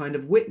right kind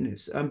of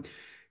witness?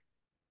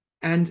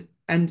 And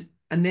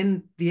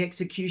then the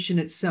execution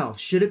itself,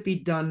 should it be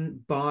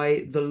done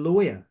by the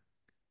lawyer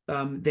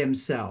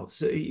themselves?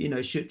 So,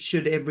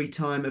 should every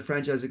time a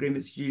franchise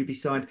agreement is due to be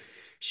signed,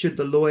 should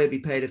the lawyer be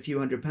paid a few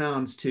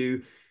 £100s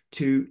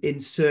to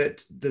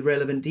insert the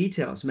relevant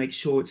details, make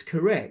sure it's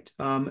correct?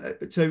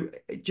 So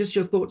just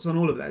your thoughts on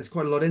all of that. There's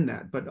quite a lot in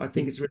that, but I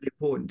think it's really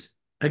important.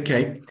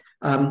 Okay.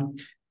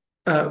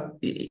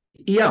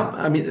 Yeah,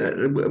 I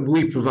mean,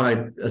 we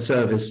provide a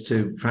service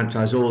to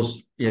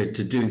franchisors,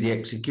 to do the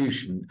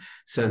execution,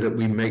 so that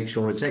we make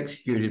sure it's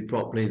executed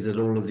properly, that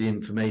all of the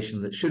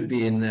information that should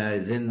be in there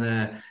is in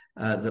there,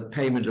 that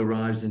payment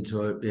arrives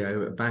into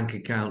a bank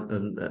account,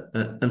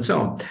 and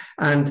so on.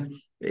 And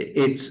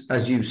it's,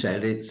 as you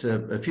said, it's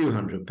a few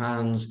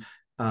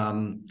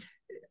 £100.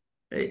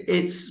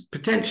 It's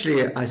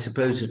potentially, I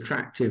suppose,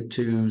 attractive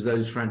to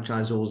those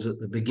franchisors at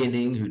the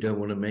beginning who don't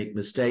want to make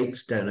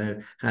mistakes, don't know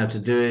how to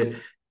do it.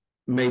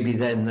 Maybe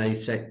then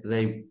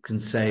they can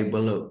say,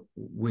 well, look,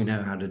 we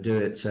know how to do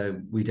it, so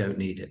we don't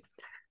need it.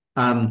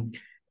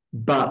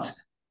 But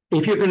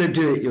if you're going to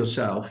do it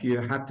yourself, you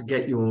have to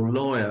get your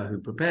lawyer who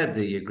prepared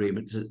the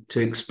agreement to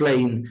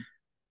explain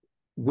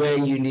where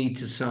you need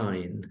to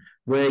sign,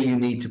 where you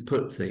need to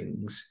put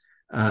things,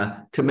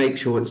 to make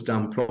sure it's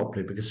done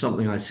properly. Because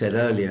something I said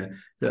earlier,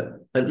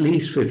 that at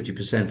least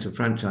 50% of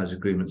franchise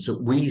agreements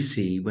that we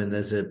see when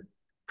there's a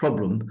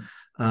problem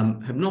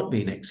have not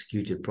been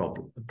executed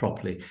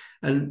properly.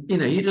 And,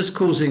 you're just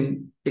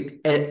causing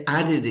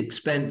added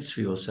expense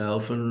for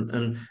yourself,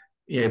 and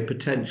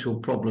potential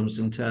problems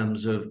in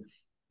terms of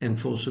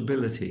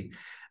enforceability.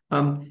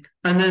 And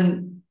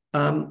then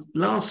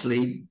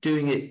lastly,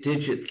 doing it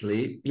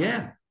digitally.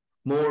 Yeah,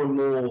 more and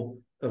more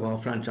of our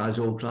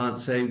franchisor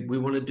clients say we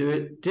want to do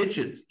it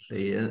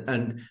digitally,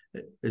 and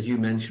as you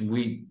mentioned,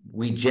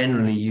 we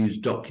generally use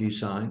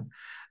DocuSign.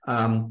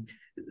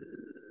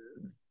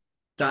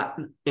 That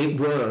it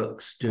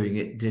works doing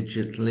it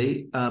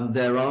digitally.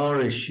 There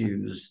are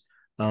issues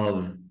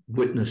of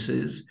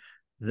witnesses.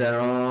 There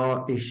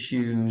are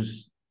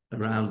issues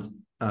around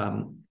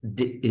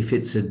if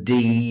it's a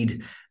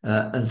deed,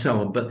 and so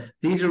on. But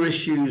these are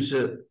issues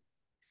that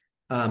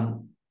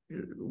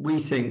we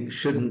think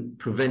shouldn't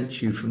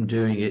prevent you from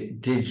doing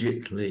it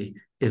digitally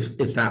if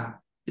that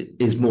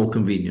is more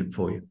convenient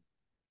for you.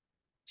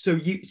 So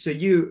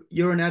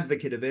you're an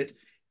advocate of it,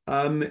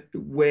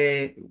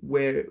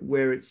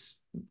 where it's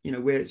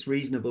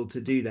reasonable to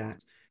do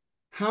that.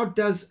 How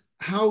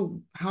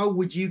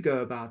would you go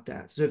about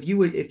that? So if you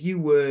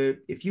were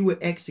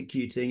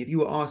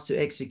asked to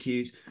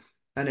execute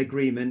an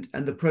agreement,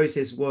 and the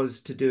process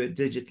was to do it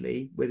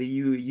digitally, whether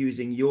you were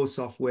using your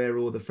software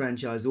or the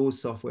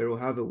franchisor's software or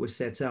however it was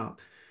set up,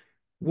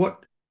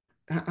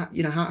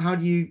 how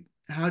do you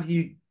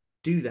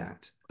do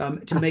that,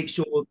 to make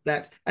sure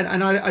that,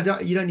 and I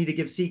don't, you don't need to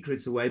give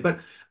secrets away,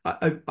 but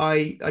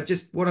I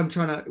just, what I'm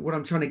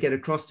trying to get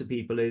across to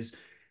people is,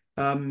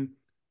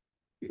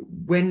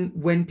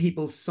 when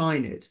people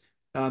sign it,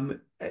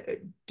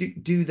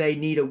 do they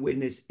need a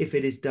witness if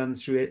it is done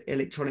through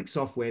electronic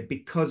software,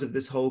 because of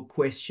this whole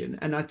question?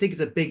 And I think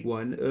it's a big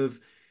one of,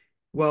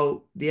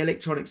 well, the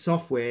electronic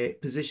software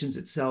positions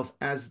itself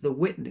as the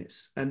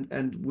witness,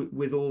 and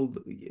with all,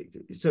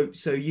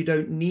 so you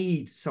don't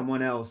need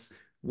someone else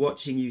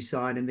watching you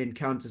sign and then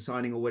counter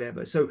signing or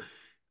whatever. So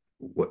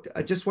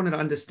I just wanted to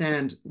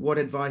understand what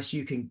advice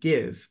you can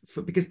give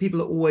because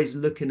people are always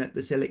looking at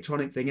this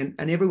electronic thing,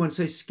 and everyone's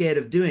so scared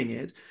of doing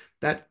it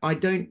that I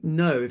don't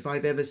know if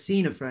I've ever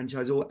seen a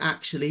franchisor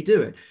actually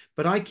do it.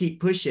 But I keep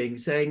pushing,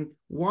 saying,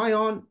 why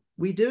aren't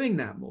we doing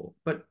that more?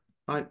 But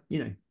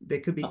there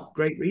could be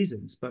great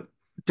reasons, but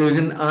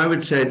Dugan, I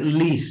would say at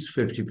least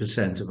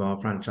 50% of our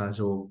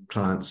franchisor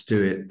clients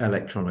do it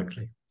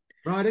electronically.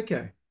 right,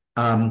 okay.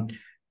 Um,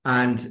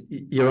 and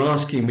you're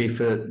asking me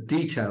for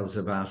details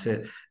about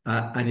it,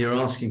 and you're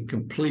asking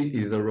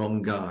completely the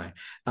wrong guy,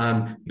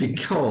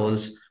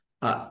 because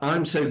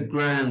I'm so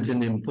grand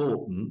and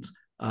important.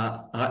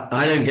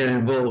 I don't get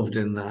involved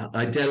in that.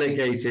 I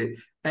delegate it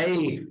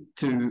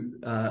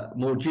to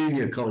more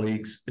junior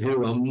colleagues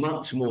who are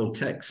much more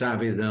tech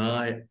savvy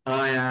than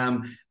I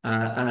am,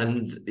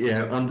 and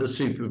under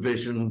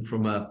supervision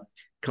from a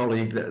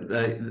colleague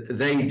that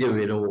they do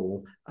it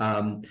all.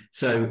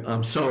 So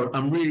I'm sorry,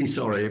 I'm really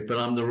sorry, but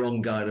I'm the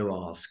wrong guy to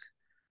ask.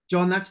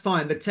 John, that's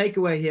fine. The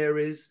takeaway here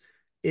is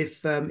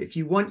if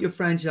you want your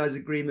franchise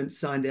agreement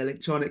signed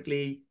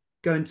electronically,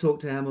 go and talk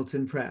to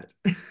Hamilton Pratt.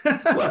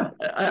 Well,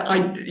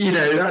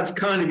 that's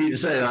kind of you to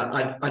say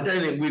that. I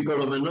don't think we've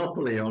got a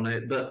monopoly on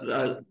it,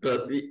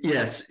 but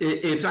yes,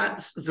 if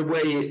that's the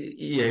way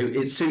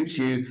it suits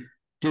you,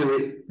 do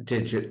it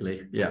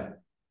digitally. Yeah.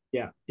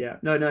 Yeah.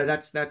 No,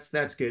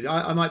 that's good.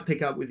 I might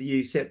pick up with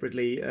you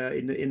separately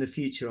in the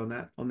future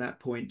on that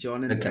point,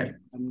 John. Okay.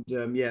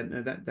 Yeah,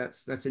 no,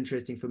 that's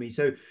interesting for me.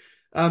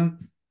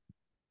 Um,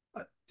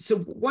 so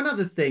one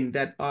other thing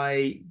that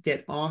I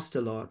get asked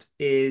a lot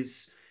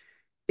is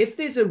if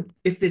there's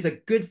a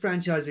good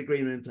franchise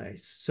agreement in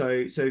place.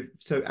 So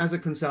as a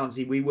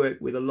consultancy, we work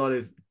with a lot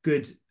of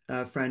good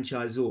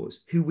franchisors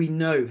who we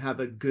know have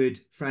a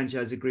good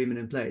franchise agreement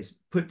in place,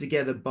 put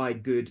together by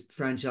good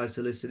franchise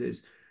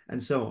solicitors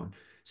and so on.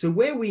 So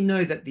where we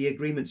know that the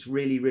agreement's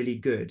really, really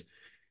good,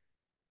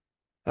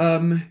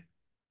 how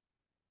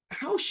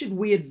should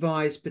we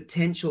advise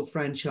potential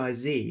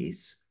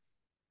franchisees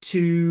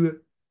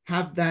to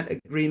have that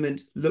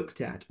agreement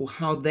looked at, or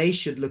how they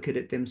should look at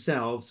it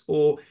themselves?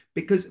 Or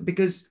because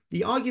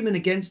the argument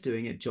against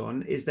doing it,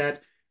 John, is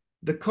that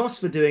the cost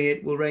for doing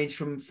it will range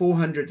from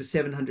 400 to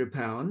 700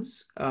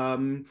 pounds.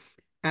 And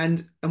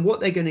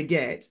what they're going to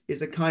get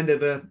is a kind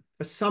of a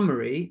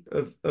summary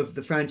of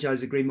the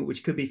franchise agreement,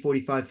 which could be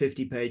 45,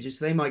 50 pages.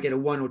 So they might get a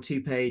 1 or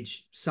 2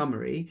 page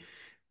summary.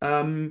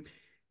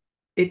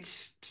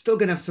 It's still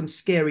going to have some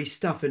scary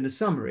stuff in the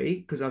summary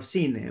because I've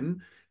seen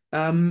them.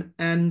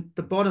 And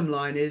the bottom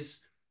line is,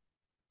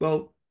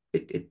 well,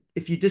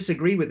 if you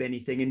disagree with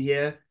anything in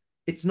here,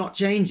 it's not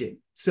changing.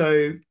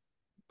 So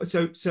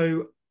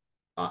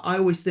I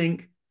always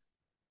think,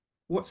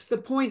 what's the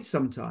point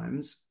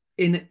sometimes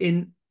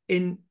in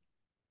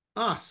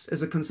us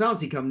as a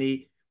consultancy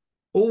company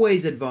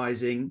always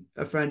advising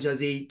a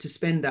franchisee to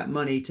spend that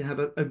money to have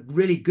a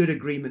really good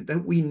agreement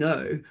that we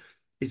know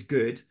is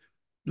good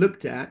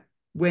looked at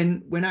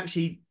when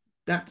actually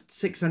that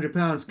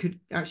 £600 could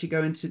actually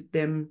go into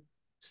them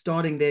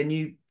starting their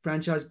new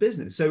franchise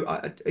business. So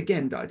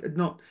again,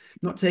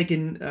 not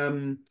taking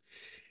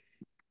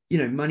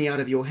money out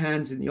of your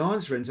hands in the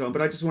answer and so on,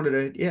 but I just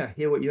wanted to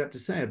hear what you have to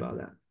say about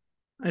that.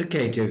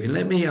 Okay, Dugan,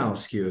 let me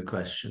ask you a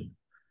question.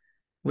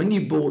 When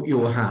you bought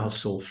your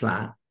house or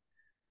flat,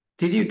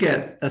 did you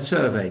get a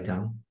survey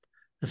done?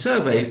 A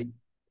survey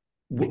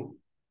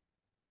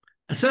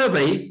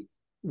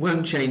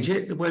won't change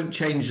it. It won't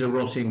change the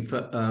rotting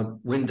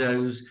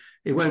windows.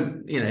 It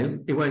won't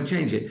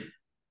change it.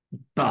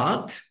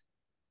 But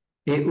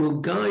it will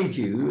guide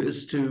you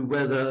as to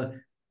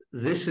whether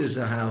this is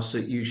a house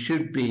that you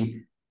should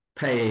be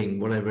paying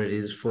whatever it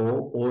is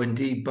for, or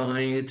indeed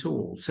buying it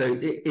all. So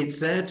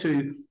it's there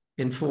to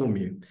inform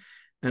you.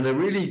 And a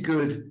really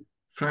good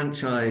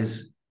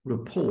franchise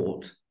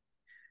report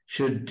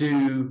should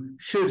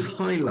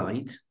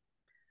highlight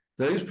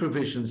those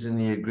provisions in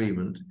the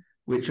agreement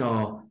which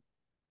are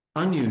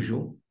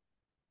unusual,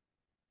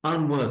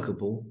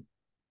 unworkable,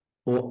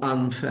 or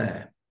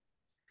unfair.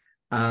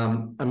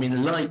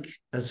 Like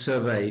a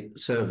survey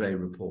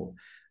report.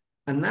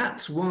 And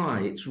that's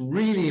why it's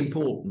really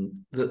important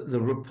that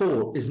the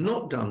report is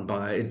not done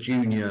by a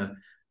junior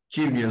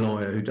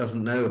lawyer who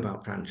doesn't know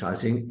about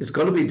franchising. It's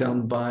got to be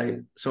done by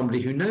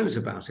somebody who knows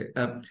about it.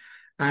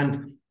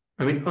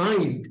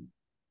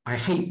 I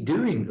hate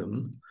doing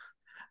them,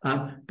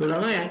 but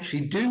I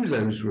actually do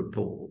those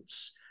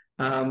reports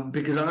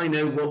because I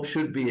know what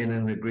should be in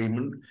an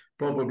agreement,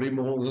 probably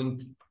more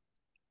than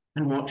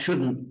and what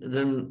shouldn't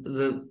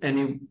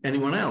than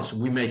anyone else.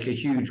 We make a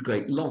huge,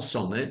 great loss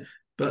on it,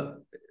 but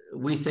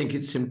we think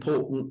it's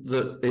important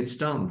that it's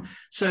done.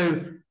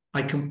 So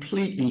I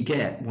completely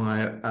get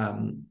why a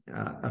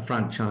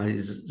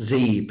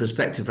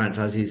prospective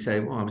franchisee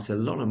say, well, it's a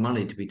lot of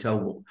money to be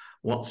told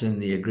what's in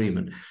the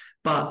agreement.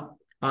 But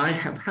I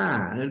have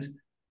had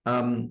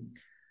some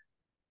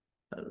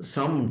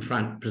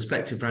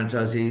prospective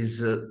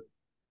franchisees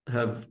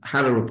have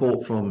had a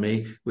report from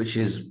me which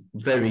is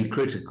very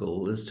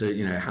critical as to,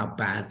 you know, how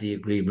bad the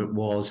agreement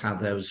was, how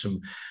there was some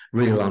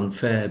real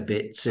unfair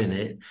bits in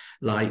it,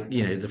 like,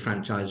 you know, the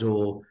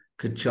franchisor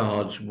could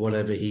charge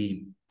whatever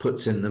he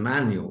puts in the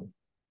manual.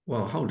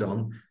 Well, hold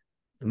on,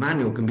 the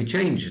manual can be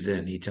changed at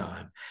any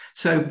time.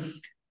 So,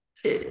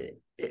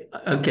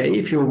 okay,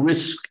 if you're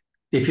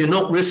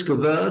not risk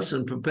averse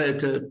and prepared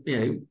to, you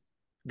know,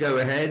 go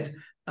ahead,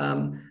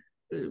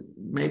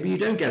 maybe you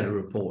don't get a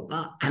report.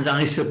 And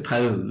I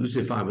suppose,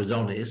 if I was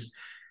honest,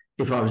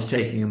 if I was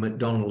taking a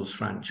McDonald's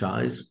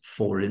franchise,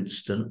 for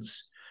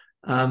instance,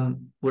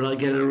 would I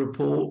get a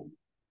report?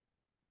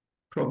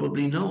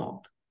 Probably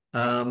not.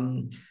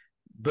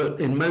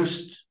 But in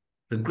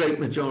the great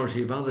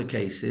majority of other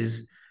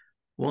cases,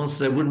 whilst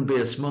there wouldn't be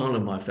a smile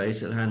on my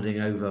face at handing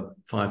over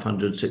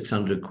 500,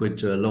 600 quid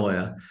to a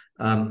lawyer,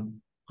 I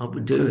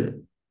would do it.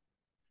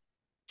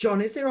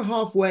 John, is there a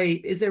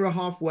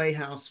halfway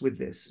house with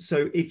this?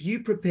 So if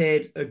you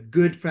prepared a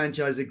good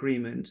franchise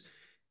agreement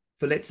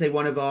for, let's say,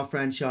 one of our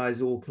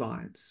franchisor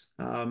clients,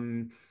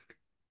 and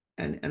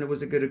it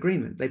was a good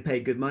agreement, they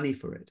paid good money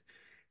for it.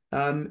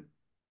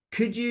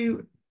 Could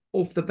you,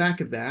 off the back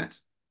of that,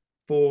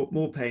 for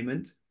more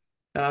payment,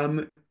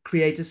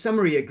 create a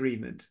summary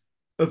agreement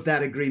of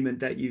that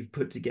agreement that you've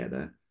put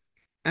together?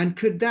 And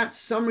could that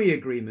summary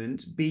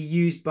agreement be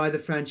used by the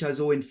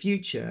franchisor in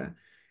future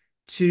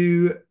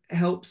to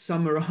help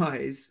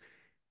summarize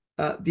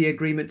the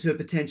agreement to a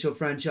potential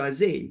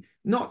franchisee?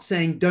 Not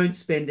saying don't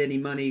spend any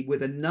money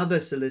with another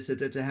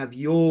solicitor to have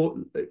your,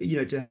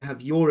 to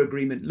have your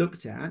agreement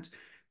looked at,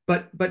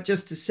 but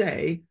just to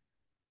say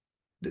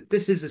that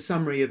this is a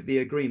summary of the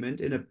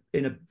agreement in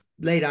a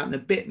laid out in a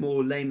bit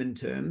more layman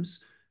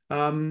terms.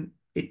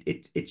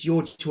 It's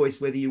your choice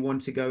whether you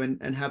want to go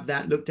and have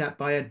that looked at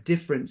by a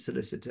different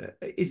solicitor.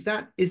 Is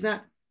that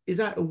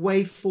a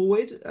way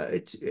forward,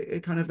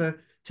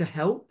 to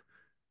help?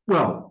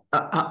 Well,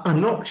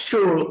 I'm not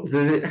sure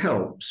that it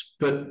helps,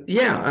 but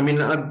yeah, I mean,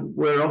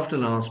 we're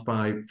often asked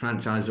by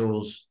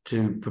franchisors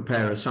to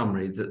prepare a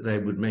summary that they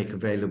would make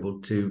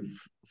available to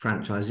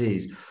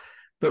franchisees.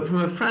 But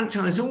from a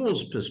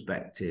franchisor's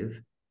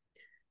perspective,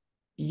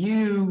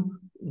 you,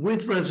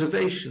 with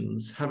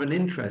reservations, have an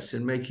interest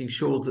in making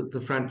sure that the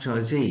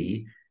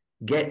franchisee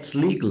gets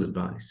legal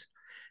advice.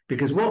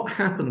 Because what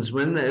happens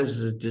when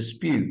there's a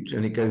dispute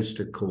and it goes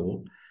to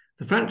court,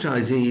 the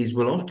franchisees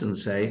will often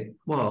say,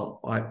 well,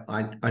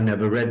 I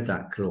never read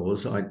that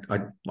clause.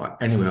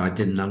 Anyway, I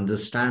didn't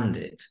understand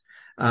it.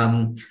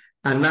 And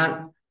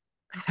that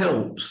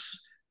helps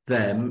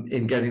them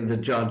in getting the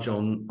judge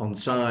on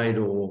side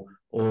or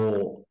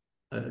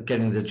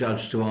getting the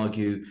judge to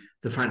argue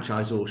the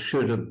franchisor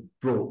should have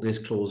brought this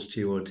clause to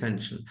your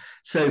attention.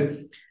 So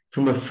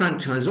from a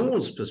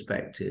franchisor's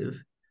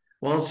perspective,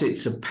 whilst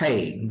it's a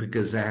pain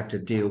because they have to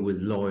deal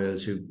with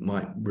lawyers who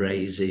might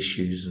raise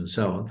issues and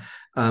so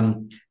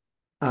on,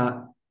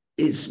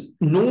 it's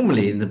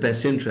normally in the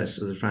best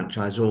interest of the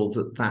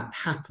franchisor that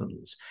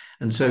happens.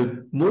 And so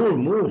more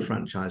and more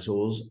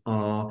franchisors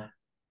are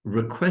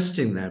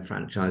requesting their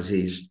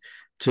franchisees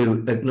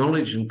to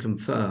acknowledge and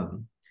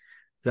confirm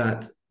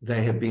that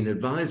they have been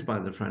advised by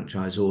the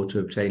franchisor to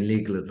obtain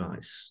legal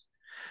advice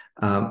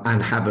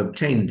and have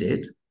obtained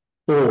it,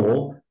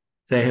 or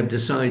they have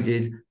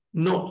decided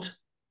not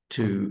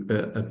to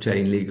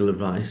obtain legal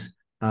advice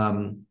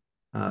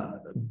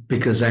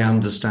because they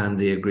understand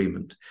the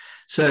agreement.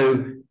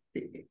 So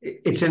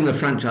it's in the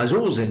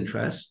franchisor's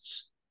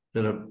interests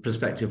that a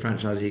prospective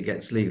franchisee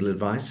gets legal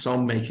advice.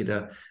 Some make it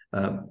a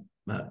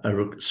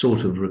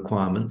sort of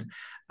requirement.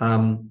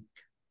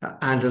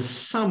 And a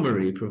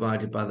summary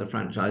provided by the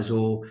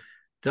franchisor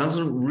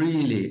doesn't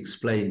really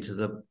explain to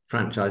the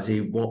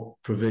franchisee what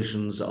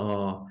provisions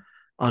are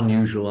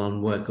unusual,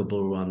 unworkable,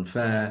 or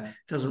unfair.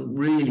 It doesn't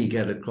really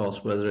get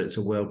across whether it's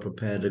a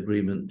well-prepared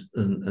agreement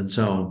and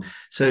so on.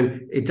 So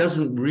it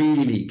doesn't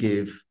really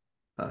give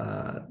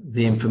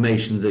the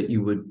information that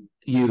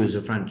you as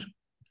a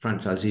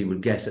franchisee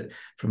would get it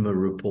from a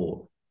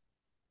report.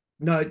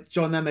 No,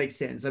 John, that makes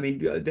sense. I mean,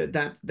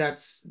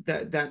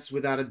 that's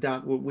without a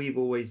doubt what we've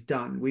always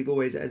done. We've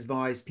always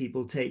advised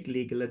people take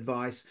legal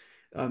advice.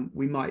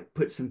 We might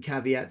put some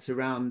caveats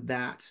around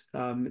that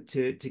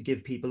to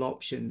give people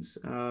options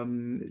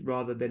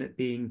rather than it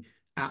being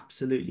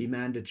absolutely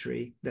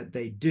mandatory that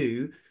they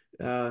do.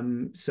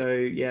 So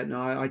yeah,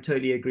 no, I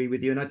totally agree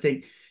with you, and I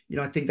think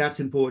that's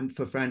important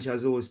for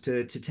franchisors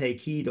to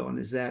take heed on,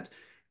 is that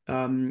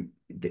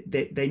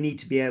they need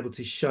to be able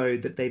to show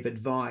that they've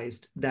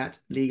advised that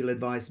legal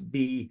advice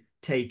be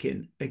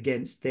taken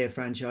against their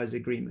franchise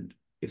agreement.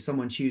 If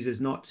someone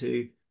chooses not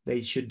to,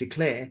 they should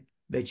declare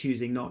they're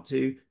choosing not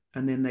to,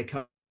 and then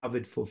they're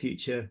covered for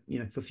future,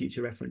 for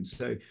future reference.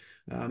 So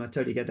I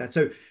totally get that.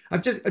 So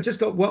I've just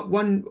got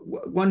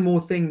one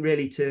more thing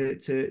really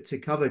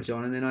to cover,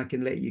 John, and then I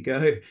can let you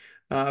go.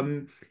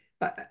 And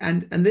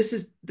this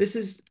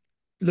is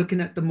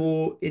looking at the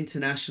more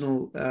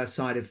international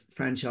side of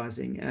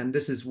franchising, and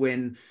this is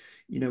when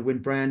when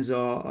brands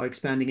are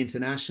expanding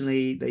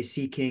internationally, they're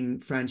seeking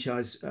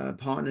franchise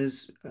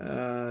partners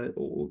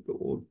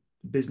or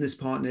business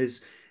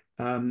partners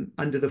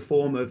under the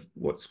form of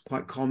what's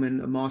quite common,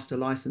 a master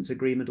license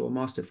agreement or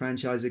master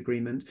franchise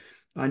agreement.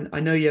 I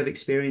know you have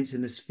experience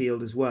in this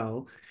field as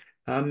well.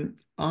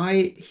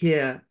 I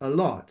hear a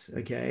lot,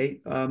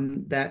 okay,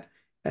 that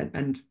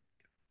and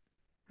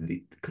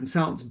the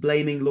consultants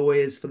blaming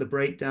lawyers for the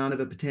breakdown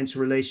of a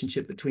potential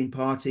relationship between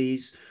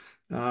parties.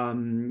 A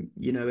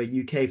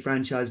UK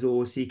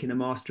franchisor seeking a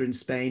master in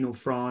Spain or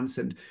France,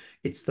 and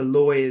it's the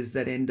lawyers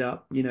that end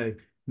up,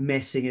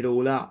 messing it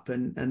all up.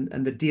 And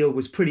the deal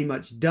was pretty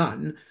much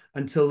done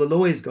until the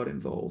lawyers got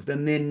involved,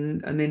 and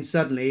then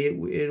suddenly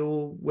it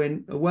all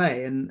went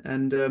away, and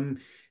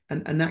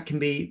that can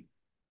be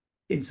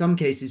in some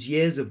cases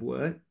years of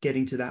work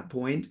getting to that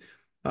point.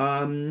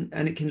 And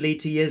it can lead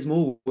to years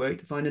more work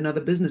to find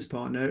another business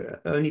partner,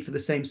 only for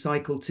the same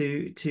cycle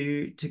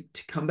to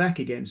come back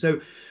again. So,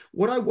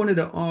 what I wanted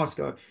to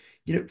ask are,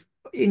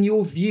 in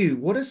your view,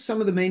 what are some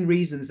of the main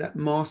reasons that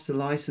master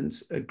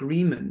license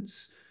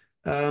agreements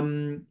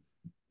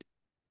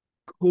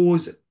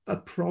cause a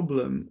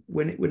problem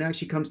when it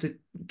actually comes to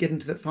getting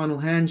to that final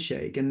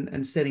handshake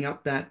and setting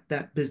up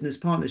that business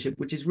partnership,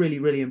 which is really,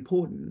 really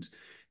important.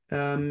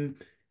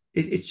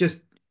 It's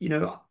just,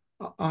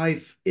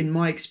 I've, in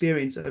my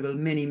experience over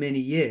many, many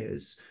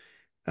years,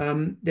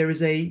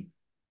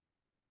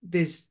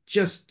 there's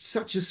just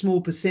such a small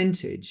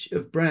percentage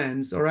of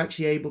brands are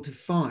actually able to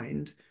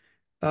find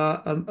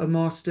a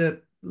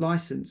master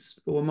license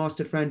or a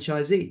master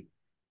franchisee.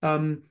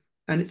 And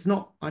it's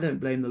not, I don't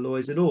blame the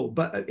lawyers at all,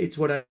 but it's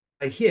what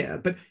I hear.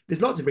 But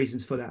there's lots of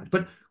reasons for that.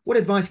 But what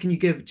advice can you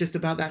give just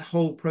about that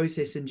whole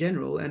process in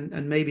general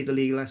and maybe the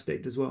legal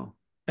aspect as well?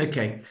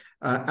 Okay.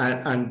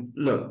 And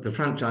look, the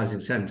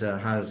Franchising Centre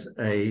has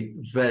a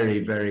very,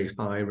 very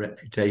high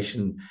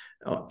reputation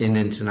in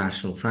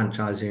international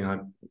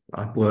franchising.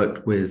 I've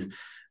worked with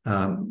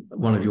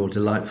one of your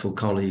delightful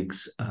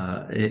colleagues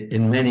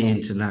in many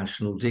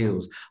international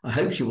deals. I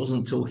hope she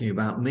wasn't talking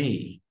about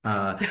me,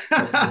 about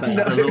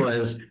No. the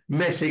lawyers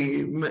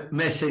messing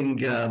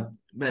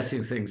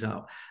things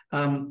up.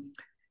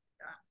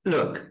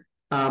 Look,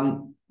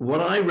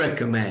 what I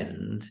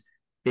recommend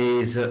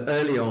is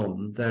early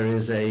on there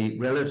is a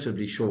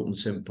relatively short and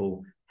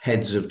simple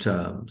heads of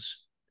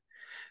terms,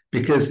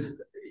 because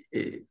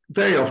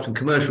very often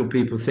commercial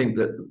people think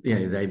that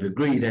they've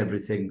agreed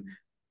everything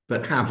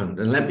but haven't.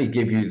 And let me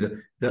give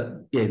you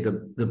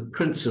the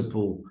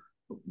principle,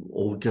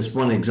 or just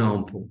one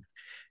example.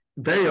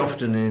 Very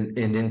often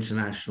in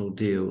international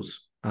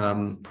deals,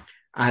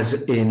 as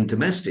in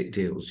domestic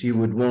deals, you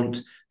would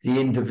want the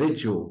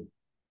individual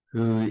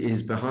who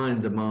is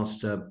behind the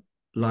master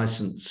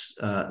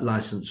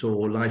licensor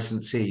or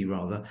licensee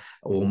rather,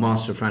 or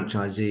master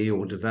franchisee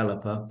or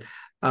developer,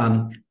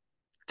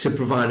 to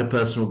provide a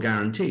personal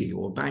guarantee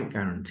or bank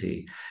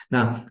guarantee.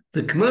 Now,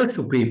 the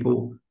commercial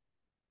people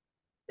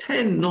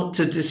tend not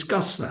to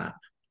discuss that,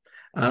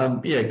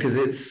 because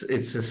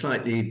it's a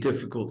slightly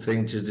difficult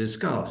thing to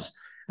discuss.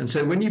 And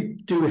so when you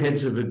do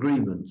heads of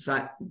agreements,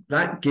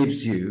 that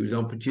gives you the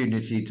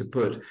opportunity to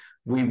put,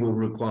 we will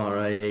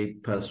require a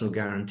personal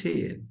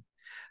guarantee in.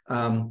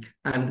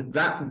 And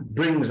that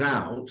brings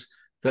out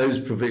those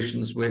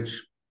provisions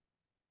which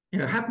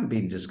haven't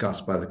been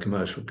discussed by the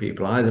commercial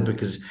people, either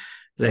because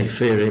they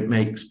fear it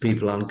makes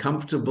people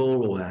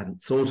uncomfortable or they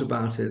hadn't thought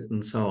about it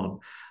and so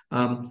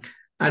on.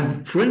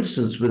 And for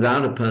instance,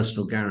 without a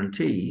personal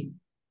guarantee,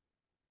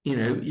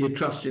 you're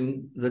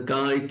trusting the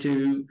guy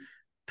to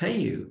pay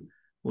you.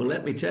 Well,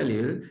 let me tell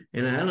you,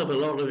 in a hell of a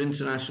lot of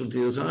international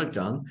deals I've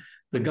done,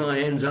 the guy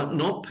ends up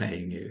not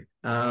paying you.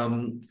 There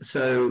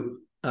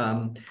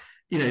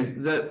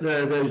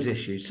are those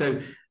issues.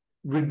 So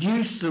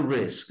reduce the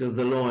risk of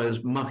the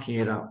lawyers mucking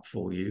it up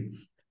for you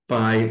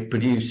by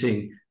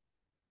producing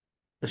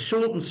a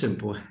short and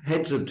simple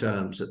heads of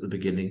terms at the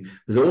beginning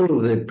with all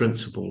of the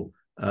principal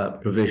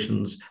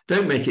provisions.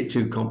 Don't make it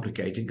too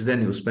complicated, because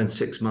then you'll spend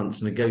 6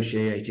 months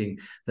negotiating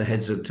the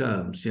heads of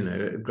terms,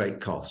 at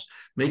great cost.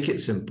 Make it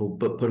simple,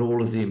 but put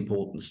all of the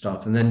important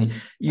stuff, and then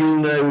you'll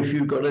know if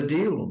you've got a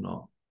deal or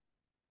not.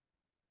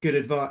 Good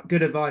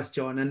advice,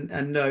 John.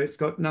 And no, it's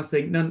got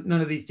nothing.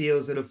 None of these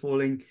deals that are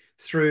falling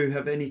through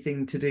have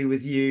anything to do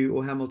with you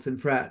or Hamilton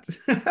Pratt.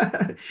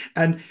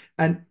 and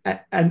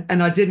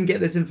I didn't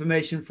get this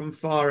information from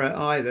Farah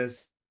either.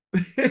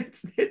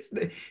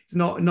 It's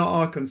not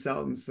our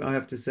consultants, I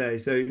have to say.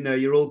 So no,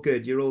 you're all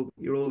good. You're all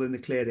in the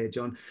clear there,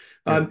 John.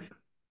 Yeah.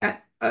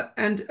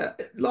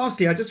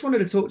 Lastly, I just wanted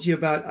to talk to you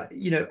about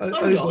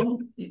Hold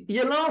on.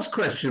 Your last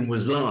question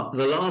was the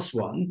last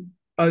one.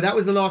 Oh, that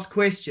was the last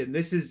question.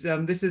 This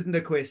isn't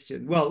a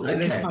question. Well,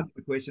 Okay. there's kind of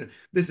a question.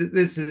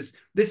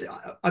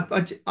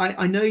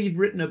 I know you've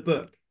written a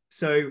book,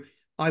 so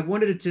I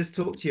wanted to just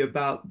talk to you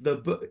about the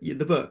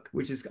book,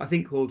 which is I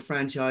think called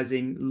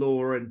Franchising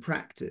Law and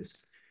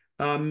Practice.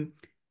 When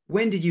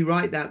did you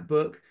write that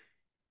book?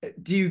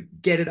 Do you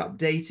get it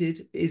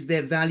updated? Is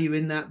there value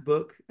in that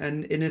book?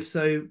 And if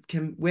so,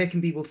 where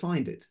can people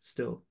find it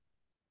still?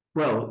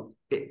 Well,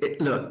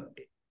 look,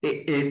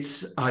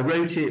 it's I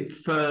wrote it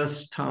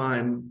first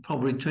time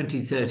probably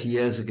 20, 30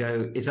 years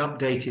ago. It's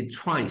updated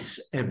twice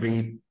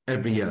every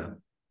year.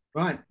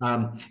 Right.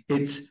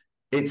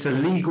 It's a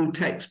legal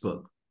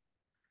textbook.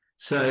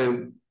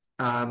 So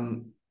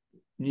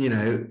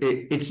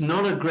it's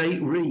not a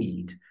great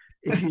read.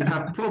 If you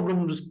have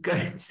problems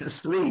going to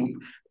sleep,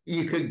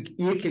 you could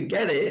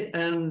get it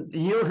and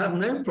you'll have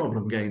no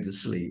problem going to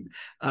sleep.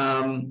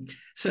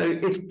 So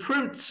it's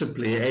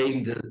principally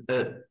aimed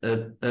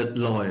at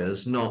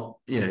lawyers, not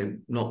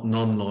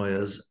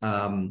non-lawyers.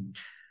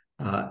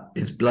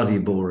 It's bloody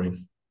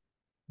boring.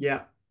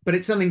 Yeah. But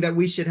it's something that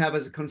we should have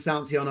as a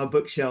consultancy on our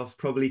bookshelf,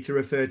 probably to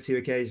refer to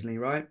occasionally,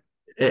 right?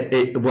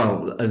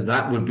 Well,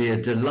 that would be a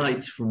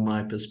delight from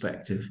my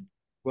perspective.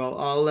 Well,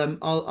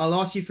 I'll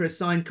ask you for a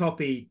signed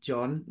copy,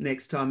 John,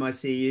 next time I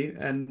see you.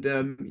 And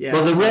Well,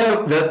 yeah,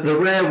 the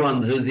rare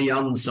ones are the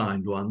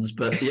unsigned ones,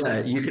 but yeah,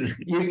 you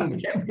can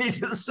get me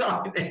to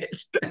sign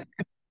it.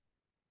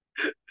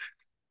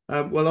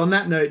 well, on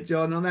that note,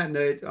 John, on that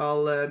note,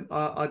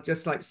 I'll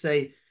just like to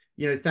say,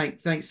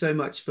 thanks so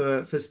much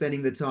for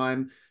spending the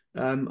time.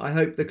 I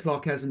hope the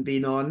clock hasn't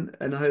been on,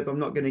 and I hope I'm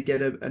not going to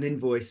get an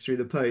invoice through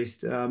the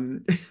post,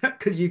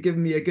 because you've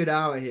given me a good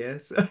hour here.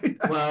 So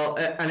Well,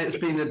 and it's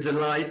been a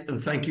delight,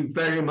 and thank you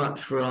very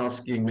much for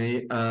asking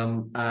me.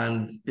 And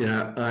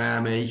I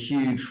am a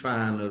huge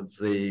fan of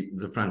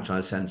the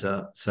Franchise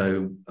Centre,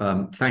 so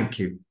thank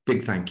you,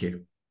 big thank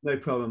you. no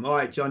problem. All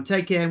right, John,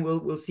 take care, and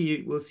we'll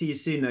see you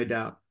soon, no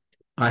doubt.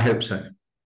 I hope so.